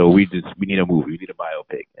 So we need a movie. We need a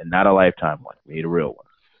biopic, and not a Lifetime one. We need a real one.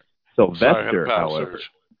 Sylvester, however.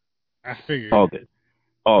 I figured. All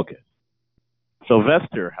good.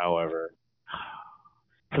 Sylvester, however,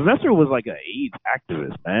 Sylvester was like an AIDS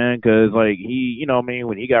activist, man, because like he, you know, what I mean,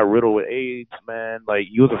 when he got riddled with AIDS, man, like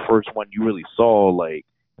he was the first one you really saw, like,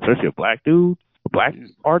 especially a black dude, a black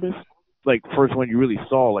artist, like first one you really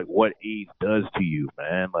saw, like what AIDS does to you,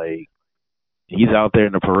 man. Like he's out there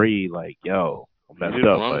in the parade, like, yo, I'm He messed didn't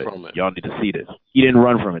up, run but from it. y'all need to see this. He didn't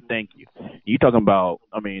run from it. Thank you. You talking about?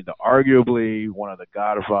 I mean, the arguably one of the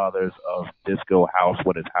godfathers of disco house,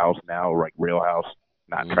 what is house now, like real house,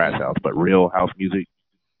 not trash house, but real house music.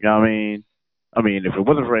 You know what I mean? I mean, if it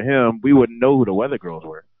wasn't for him, we wouldn't know who the Weather Girls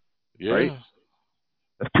were, right? Yeah.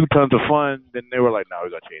 That's 2 tons of fun. Then they were like, no, we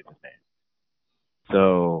got to change his name.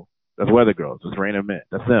 So that's Weather Girls. It's Rain and Mint.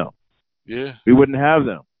 That's them. Yeah. We wouldn't have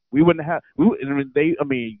them. We wouldn't have. I mean, I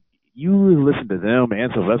mean, you listen to them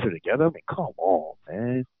and Sylvester together. I mean, come on,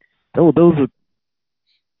 man. Those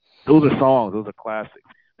are songs. Those are classics.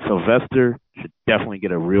 Sylvester should definitely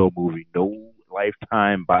get a real movie. No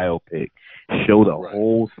Lifetime biopic. Show the Right.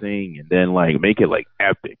 whole thing and then like make it like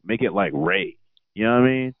epic. Make it like Ray. You know what I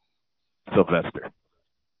mean? Sylvester.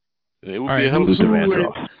 It would All be right, a hell of a story.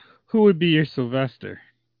 who would be your Sylvester?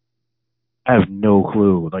 I have no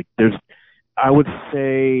clue. Like, I would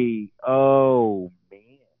say, oh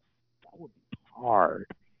man, that would be hard.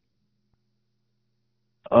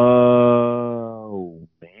 Oh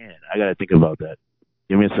man, I gotta think about that.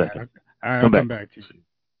 Give me a second. All right, I'll Come come back. back to you.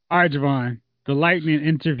 All right, Javon. The lightning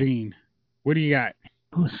intervened. What do you got?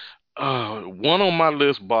 One on my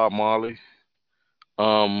list, Bob Marley.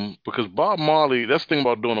 Because Bob Marley, that's the thing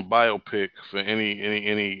about doing a biopic for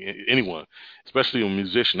anyone, especially a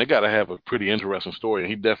musician. They got to have a pretty interesting story, and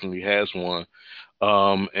he definitely has one.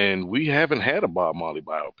 And we haven't had a Bob Marley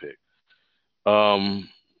biopic. I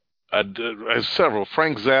have several.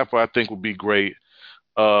 Frank Zappa, I think, would be great.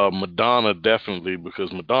 Madonna, definitely,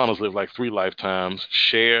 because Madonna's lived like 3 lifetimes.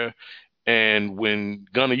 Cher, and when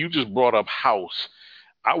Gunnar, you just brought up House.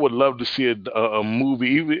 I would love to see a movie,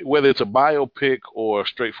 even whether it's a biopic or a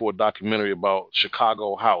straightforward documentary about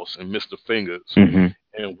Chicago House and Mr. Fingers and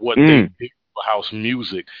what they did for house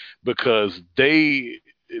music, because they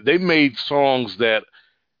made songs that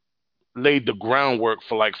laid the groundwork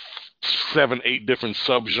for like 7, 8 different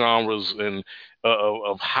subgenres and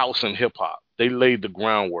of house and hip hop. They laid the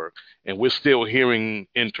groundwork, and we're still hearing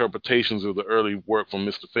interpretations of the early work from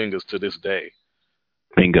Mr. Fingers to this day.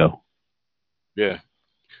 Bingo. Yeah.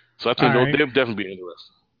 So I think All right. they'll definitely be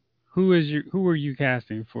interesting. Who are you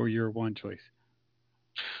casting for your one choice?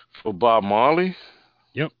 For Bob Marley?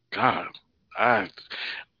 Yep. God, That's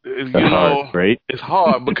hard, right? it's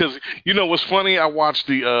hard because you know what's funny? I watched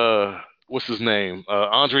the what's his name?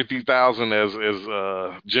 Andre 3000 as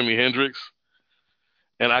Jimi Hendrix,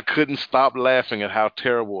 and I couldn't stop laughing at how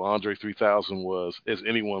terrible Andre 3000 was as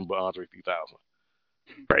anyone but Andre 3000.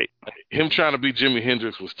 Right. Him trying to be Jimi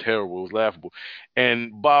Hendrix was terrible. It was laughable.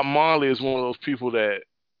 And Bob Marley is one of those people that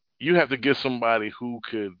you have to get somebody who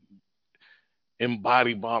could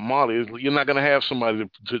embody Bob Marley. You're not going to have somebody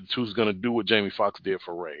who's going to do what Jamie Foxx did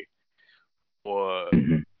for Ray, or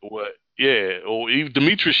what? Yeah, or even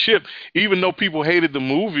Demetrius Shipp. Even though people hated the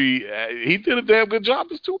movie, he did a damn good job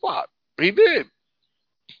as Tupac. He did.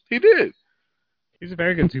 He did. He's a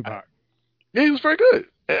very good Tupac. Yeah, he was very good.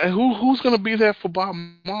 Who's going to be there for Bob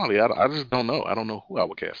Marley? I just don't know. I don't know who I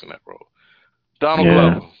would cast in that role. Donald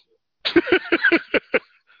Glover.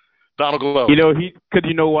 Donald Glover. You know, because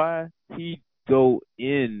you know why? He'd go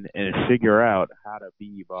in and figure out how to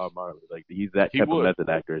be Bob Marley. Like, he's that type of method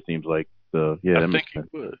actor, it seems like. So, yeah, that makes sense.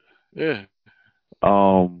 He would. Yeah.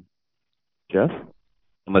 Jeff?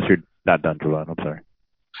 Unless you're not done, Javon. I'm sorry.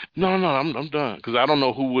 No, I'm done. Because I don't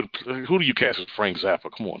know who do you cast as Frank Zappa?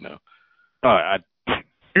 Come on now. I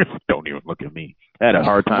don't even look at me. I had a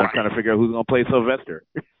hard time trying to figure out who's going to play Sylvester.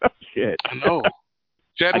 Shit. I know.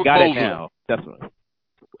 Chadwick I got Boseman. it now. Definitely.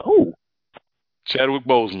 Oh. Chadwick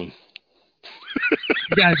Boseman.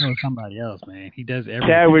 You gotta go with somebody else, man. He does everything.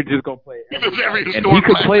 Chadwick just gonna play everything. And he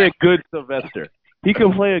could play a good Sylvester. He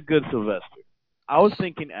could play a good Sylvester. I was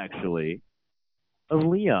thinking actually of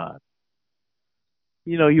Leon.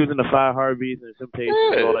 You know, he was in the Five Heartbeats and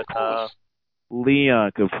Temptations all that time.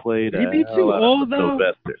 Leon could play that. He'd be too old though.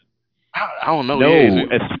 Sylvester. I don't know. No,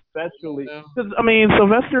 especially because I mean,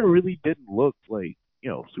 Sylvester really didn't look like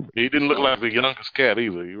super. He didn't look like the youngest cat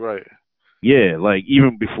either. You're right. Yeah, like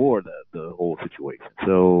even before the whole situation.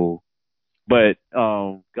 So, but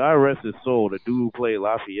God rest his soul, the dude who played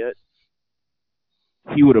Lafayette,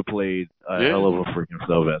 he would have played a hell of a freaking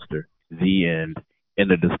Sylvester. The end. In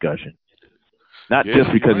the discussion. Not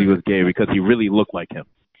just because he was gay, because he really looked like him.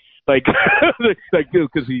 Like, dude,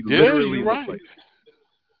 because he literally looked like him.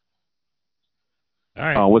 All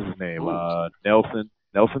right. What's his name? Nelson.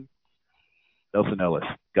 Nelson Ellis.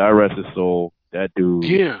 God rest his soul. That dude.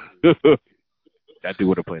 Yeah. That dude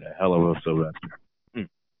would have played a hell of a Sylvester. Mm.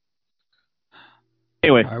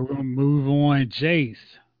 Anyway, All right, we're gonna move on. Jace,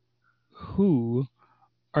 who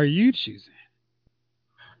are you choosing?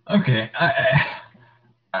 Okay.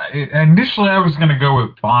 Initially, I was going to go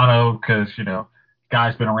with Bono because,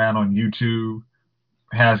 guy's been around on YouTube,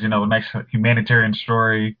 has, a nice humanitarian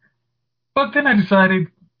story. But then I decided,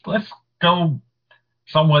 let's go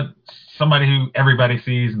somebody who everybody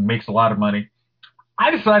sees and makes a lot of money.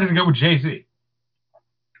 I decided to go with Jay-Z.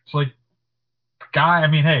 It's like, guy, I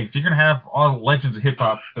mean, hey, if you're going to have all the legends of hip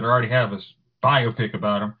hop that already have a biopic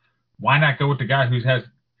about him, why not go with the guy who has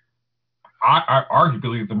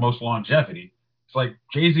arguably the most longevity? It's like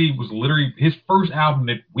Jay-Z was literally, his first album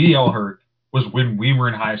that we all heard was when we were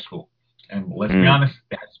in high school. And let's be honest,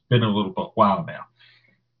 that's been a little while now.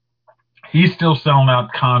 He's still selling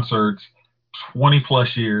out concerts 20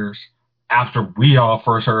 plus years after we all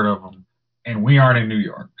first heard of him, and we aren't in New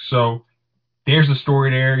York. So there's a story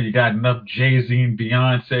there. You got enough Jay-Z and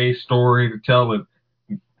Beyonce story to tell that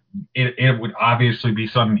it would obviously be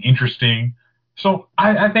something interesting. So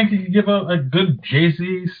I think you could give a good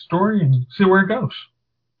Jay-Z story and see where it goes.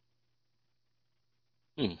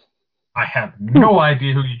 I have no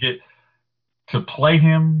idea who you get to play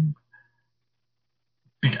him.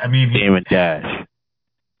 I mean, Damon Dash.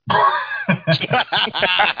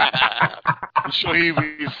 I'm sure he'd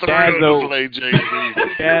be thrilled to play Jay-Z.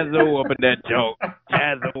 Jazzo up in that joke.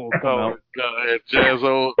 Jazzo will come Oh, out. God.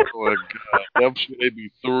 Jazzo. Oh, my God. I'm sure they'd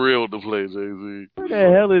be thrilled to play Jay-Z. Where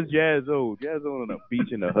the hell is Jazzo? Jazzo on a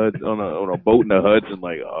beach in the Hudson, on a boat in the Hudson,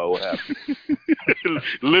 like, oh, what happened?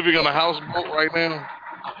 Living on a houseboat right now?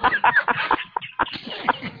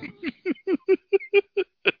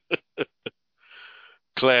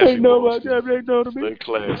 Classy. Ain't know about that. Ain't know to me. Stay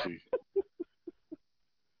classy.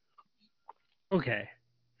 Okay,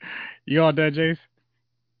 you all done, Jace?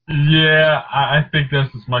 Yeah, I think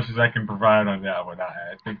that's as much as I can provide on that one.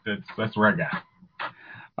 I think that's where I got.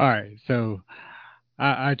 All right, so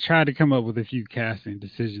I tried to come up with a few casting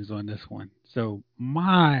decisions on this one. So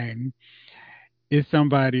mine is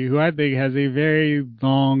somebody who I think has a very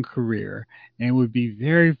long career and would be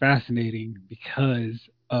very fascinating because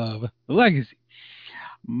of the legacy.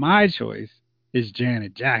 My choice is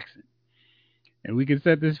Janet Jackson. And we could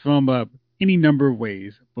set this film up any number of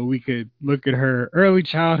ways, but we could look at her early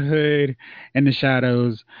childhood and the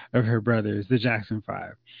shadows of her brothers, the Jackson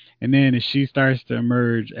Five. And then as she starts to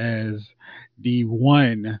emerge as the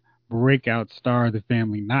one breakout star of the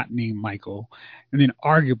family, not named Michael, and then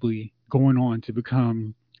arguably going on to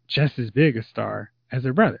become just as big a star as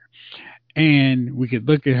her brother. And we could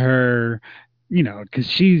look at her, because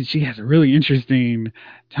she has a really interesting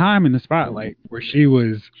time in the spotlight where she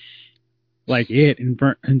was like it in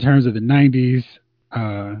terms of the 90s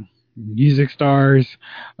music stars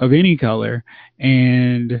of any color.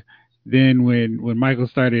 And then when Michael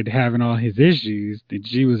started having all his issues, then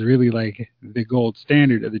she was really like the gold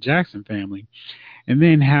standard of the Jackson family. And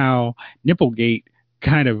then how Nipplegate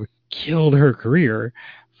kind of killed her career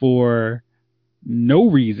for no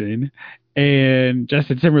reason, and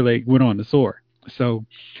Justin Timberlake went on to soar. So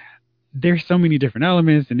there's so many different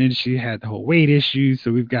elements, and then she had the whole weight issue,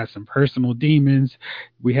 so we've got some personal demons.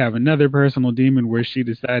 We have another personal demon where she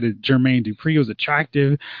decided Jermaine Dupri was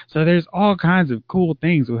attractive. So there's all kinds of cool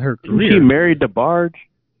things with her career. She married DeBarge.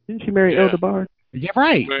 Didn't she marry El DeBarge? Yeah,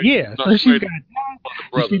 right. Yeah. So she's got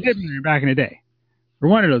that. She did marry back in the day. Or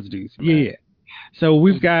one of those dudes. Yeah. So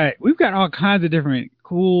we've got all kinds of different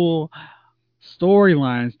cool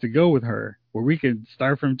storylines to go with her, where we could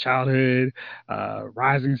start from childhood,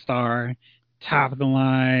 rising star, top of the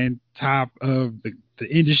line, top of the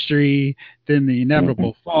industry, then the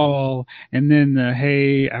inevitable fall, and then the,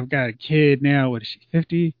 hey, I've got a kid now. What is she,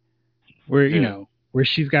 50? Where, where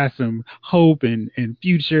she's got some hope and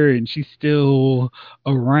future, and she's still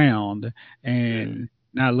around and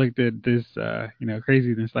not looked at this,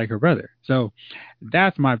 craziness like her brother. So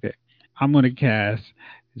that's my pick. I'm going to cast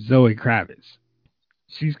Zoe Kravitz.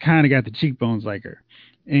 She's kind of got the cheekbones like her.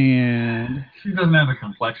 And she doesn't have the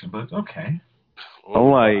complexion, but it's okay.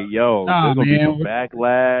 I'm like, yo, there's going to be some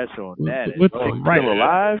backlash on that. She's still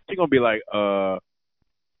alive? She's going to be like,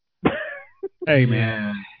 hey,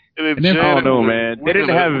 man. And then, I don't know, man. They didn't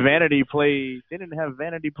have Vanity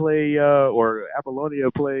play, or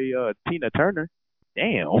Apollonia play Tina Turner.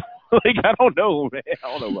 Damn. Like, I don't know, man. I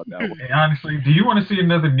don't know about that one. Hey, honestly, do you want to see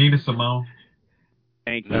another Nina Simone?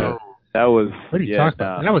 Thank you. That was... What are you talking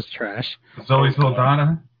about? That was trash. Zoe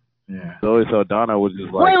Saldana? Yeah. Zoe Saldana was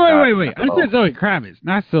just like... Wait. I said Zoe Kravitz,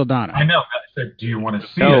 not Saldana. I know. I said, do you want to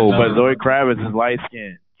see it? No, but Zoe Kravitz is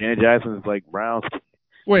light-skinned. Janet Jackson is like brown skin.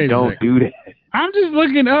 Wait a Don't second. do that. I'm just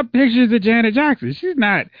looking up pictures of Janet Jackson. She's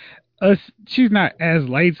not as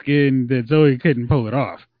light skinned that Zoe couldn't pull it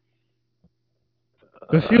off.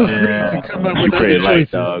 But feel free to come up with other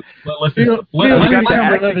choices. Dog. Feel free to come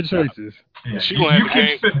up with other choices. Yeah, She you, gonna have you to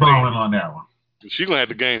keep gain spitballing on that one. She gonna have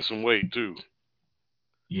to gain some weight too.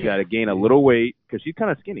 You got to gain a little weight because she's kind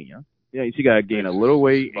of skinny, huh? Yeah, she got to gain a little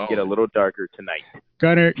weight and get a little darker tonight.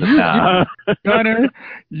 Gunner,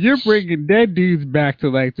 you're bringing dead dudes back to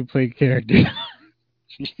life to play characters.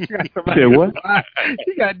 You got somebody what?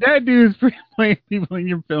 You got dead dudes playing people in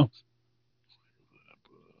your films.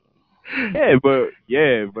 Yeah, but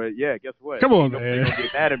guess what? Come on, They're man. gonna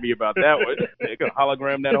get mad at me about that one. They're gonna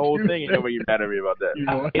hologram that whole thing, and nobody get mad at me about that.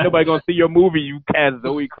 Ain't nobody gonna see your movie. You cast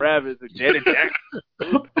Zoe Kravitz and Janet Jackson.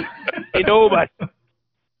 Ain't nobody.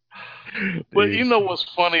 But you know what's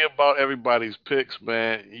funny about everybody's picks,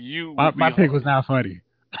 man? My pick was not funny.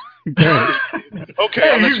 Okay,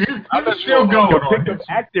 I'm still going on pick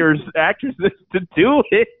actresses to do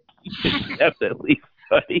it. Definitely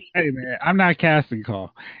funny. Hey man, I'm not casting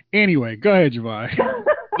call. Anyway, go ahead, Javon.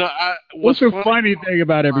 No, what's the funny thing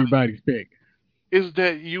about everybody's pick? Is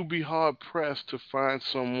that you be hard pressed to find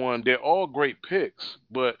someone. They're all great picks,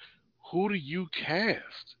 but who do you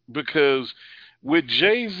cast? Because with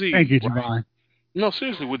Jay-Z, thank you, Javon. No,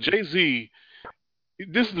 seriously, with Jay-Z,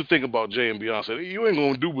 this is the thing about Jay and Beyonce. You ain't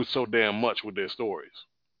gonna do with so damn much with their stories.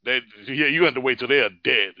 You have to wait till they're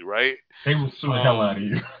dead, right? They will sue the hell out of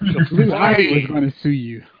you. Blue Ivy was going to sue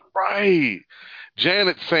you. Right.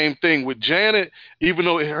 Janet, same thing. With Janet, even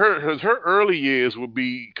though her early years would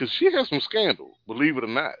be, because she has some scandal, believe it or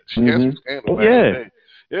not. She has some scandal. Yeah.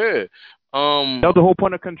 Yeah. That was the whole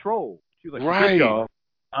point of Control. She was like, right. Y'all.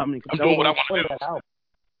 I'm doing what I want to do.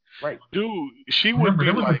 Right. Dude, she would be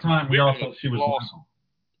there was like, a time we all thought she was awesome.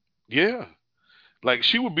 Yeah. Like,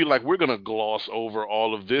 she would be like, we're going to gloss over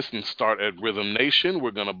all of this and start at Rhythm Nation.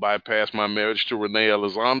 We're going to bypass my marriage to Renee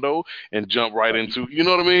Elizondo and jump right into, you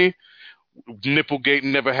know what I mean? Nipplegate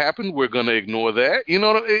never happened. We're going to ignore that. You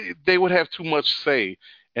know, they would have too much say,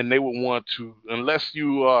 and they would want to, unless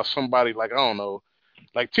you are somebody like, I don't know,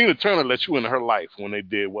 like Tina Turner let you into her life when they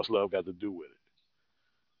did What's Love Got to Do with It.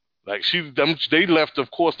 Like they left,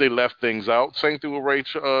 of course, they left things out. Same thing with Ray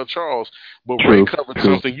Charles, but Ray covered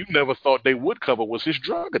something you never thought they would cover was his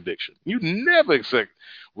drug addiction. You never expect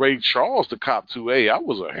Ray Charles to cop to, hey, I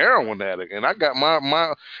was a heroin addict and I got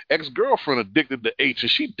my ex-girlfriend addicted to H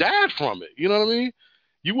and she died from it. You know what I mean?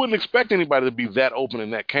 You wouldn't expect anybody to be that open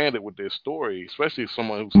and that candid with their story, especially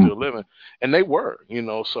someone who's still living, and they were. You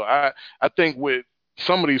know, so I think with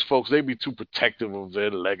some of these folks, they be too protective of their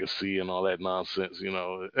legacy and all that nonsense. You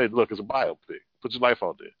know, hey, look, it's a biopic. Put your life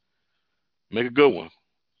out there. Make a good one.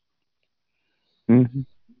 Mm-hmm.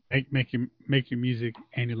 Make your music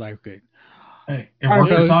and your life good. Hey, it worked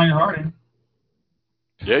for Tanya Harding.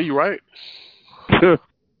 Yeah, you're right. Her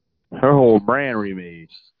whole brand remade.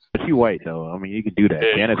 But she white though. I mean, you can do that.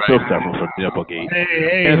 Janet's still suffering from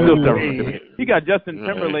Nipplegate. You got Justin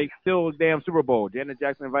Timberlake still damn Super Bowl. Janet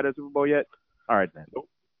Jackson invited to Super Bowl yet? All right then. Nope.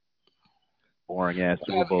 Boring ass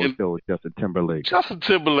Super Bowl still with Justin Timberlake. Justin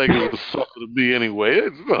Timberlake is a sucker to be anyway.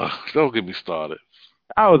 Don't get me started.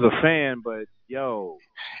 I was a fan, but yo,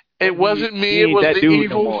 it wasn't me. It was the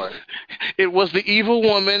evil. No it was the evil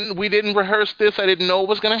woman. We didn't rehearse this. I didn't know it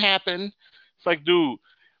was gonna happen. It's like, dude,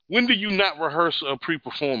 when do you not rehearse a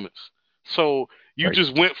pre-performance? So you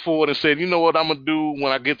just went forward and said, you know what I'm gonna do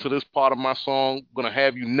when I get to this part of my song? I'm gonna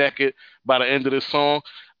have you naked by the end of this song.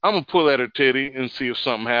 I'm going to pull at her titty and see if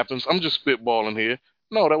something happens. I'm just spitballing here.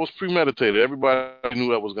 No, that was premeditated. Everybody knew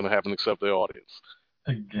that was going to happen except the audience.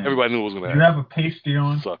 Again, everybody knew it was going to happen. You have a pasty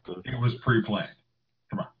on. Sucker. It was pre-planned.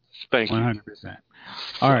 Come on. Thank you. 100%.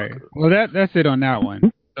 All right. Well, that's it on that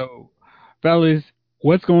one. So, fellas,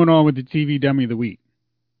 what's going on with the TV Dummy of the Week?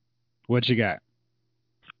 What you got?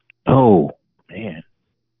 Oh, man.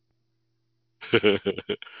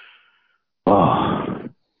 Oh.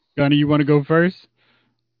 Gunny, you want to go first?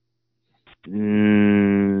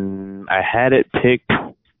 I had it picked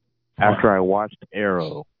after I watched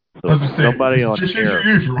Arrow. So somebody on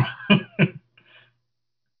Arrow.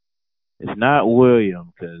 It's not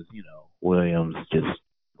William because, you know, William's just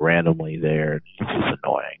randomly there. It's just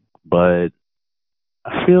annoying. But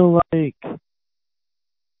I feel like the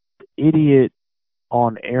idiot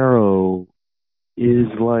on Arrow is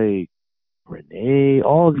like Renee,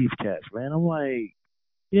 all these cats, man. I'm like,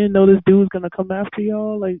 you didn't know this dude's gonna come after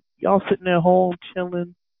y'all? Like, y'all sitting at home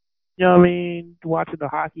chilling, you know what I mean, watching a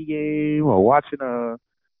hockey game or watching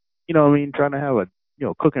you know what I mean, trying to have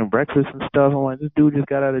cooking breakfast and stuff. I'm like, this dude just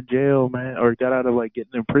got out of jail, man, or got out of, like,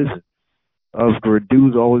 getting in prison. of where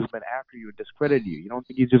dude's always been after you and discredit you. You don't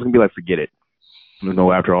think he's just gonna be like, forget it, I'm gonna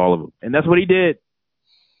go after all of them, and that's what he did.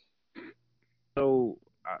 So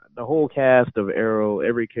the whole cast of Arrow,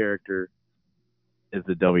 every character is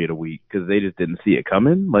the W of the week because they just didn't see it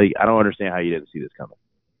coming. Like, I don't understand how you didn't see this coming.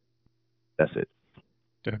 That's it.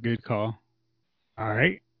 A good call. All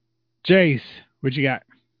right. Jace, what you got?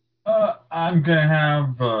 I'm gonna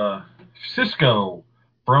have Cisco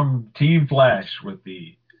from Team Flash with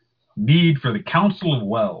the need for the Council of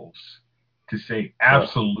Wells to say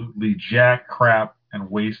absolutely jack crap and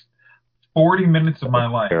waste 40 minutes of my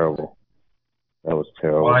life Terrible. That was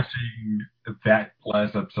terrible. watching that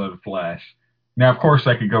last episode of Flash. Now, of course,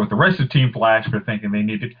 I could go with the rest of Team Flash for thinking they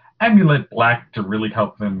needed Amulet Black to really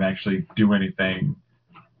help them actually do anything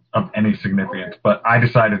of any significance, but I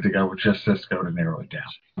decided to go with just Cisco to narrow it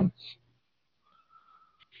down.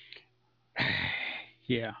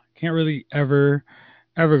 Yeah, can't really ever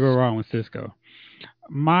go wrong with Cisco.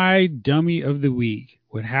 My dummy of the week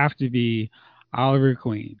would have to be Oliver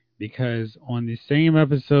Queen, because on the same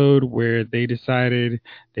episode where they decided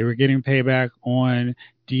they were getting payback on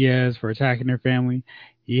Diaz for attacking their family,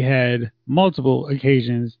 he had multiple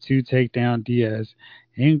occasions to take down Diaz,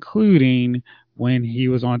 including when he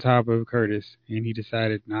was on top of Curtis and he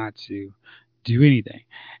decided not to do anything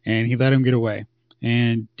and he let him get away.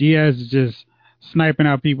 And Diaz is just sniping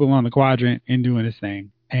out people on the quadrant and doing his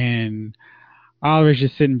thing. And Oliver's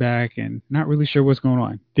just sitting back and not really sure what's going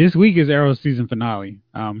on. This week is Arrow's season finale.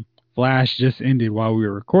 Flash just ended while we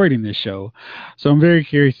were recording this show, so I'm very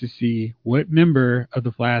curious to see what member of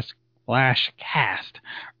the Flash cast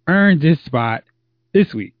earned this spot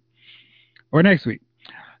this week or next week.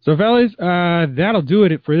 So, fellas, that'll do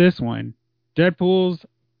it for this one. Deadpool's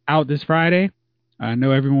out this Friday. I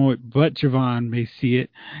know everyone but Javon may see it,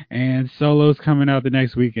 and Solo's coming out the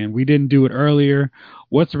next weekend. We didn't do it earlier.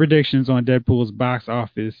 What's the predictions on Deadpool 2's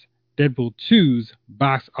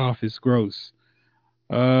box office gross?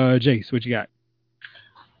 Jace, what you got?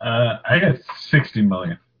 I got 60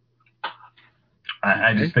 million.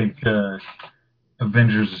 I just think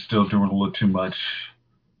Avengers is still doing a little too much,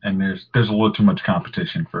 and there's a little too much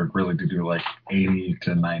competition for it really to do like 80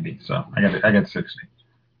 to 90. So I got 60.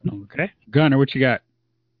 Okay, Gunner, what you got?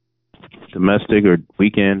 Domestic or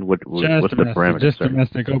weekend? What's domestic, the parameter? Just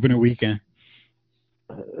domestic opening weekend.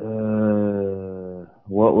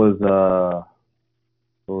 What was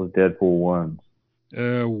Deadpool 1?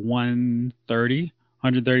 130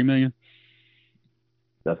 million.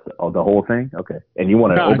 That's the whole thing? Okay. And you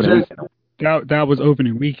want to open it weekend? That was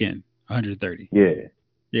opening weekend, 130. Yeah.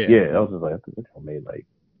 Yeah. Yeah, I was just like, I think this one made like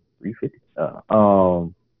 350.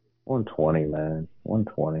 120, man.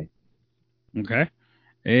 120. Okay.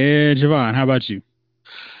 And Javon, how about you?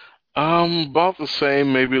 About the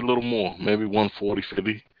same, maybe a little more, maybe 140,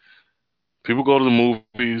 50. People go to the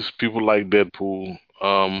movies. People like Deadpool.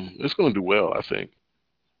 It's gonna do well, I think.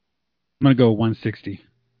 I'm gonna go 160.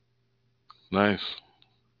 Nice.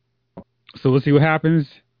 So we'll see what happens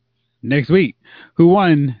next week. Who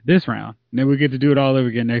won this round? And then we get to do it all over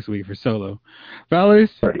again next week for Solo.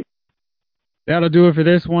 Fellas, that'll do it for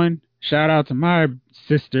this one. Shout out to my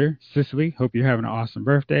sister, Cicely. Hope you're having an awesome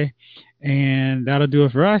birthday. And that'll do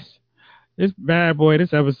it for us. This bad boy,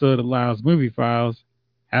 this episode of Lyle's Movie Files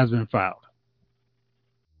has been filed.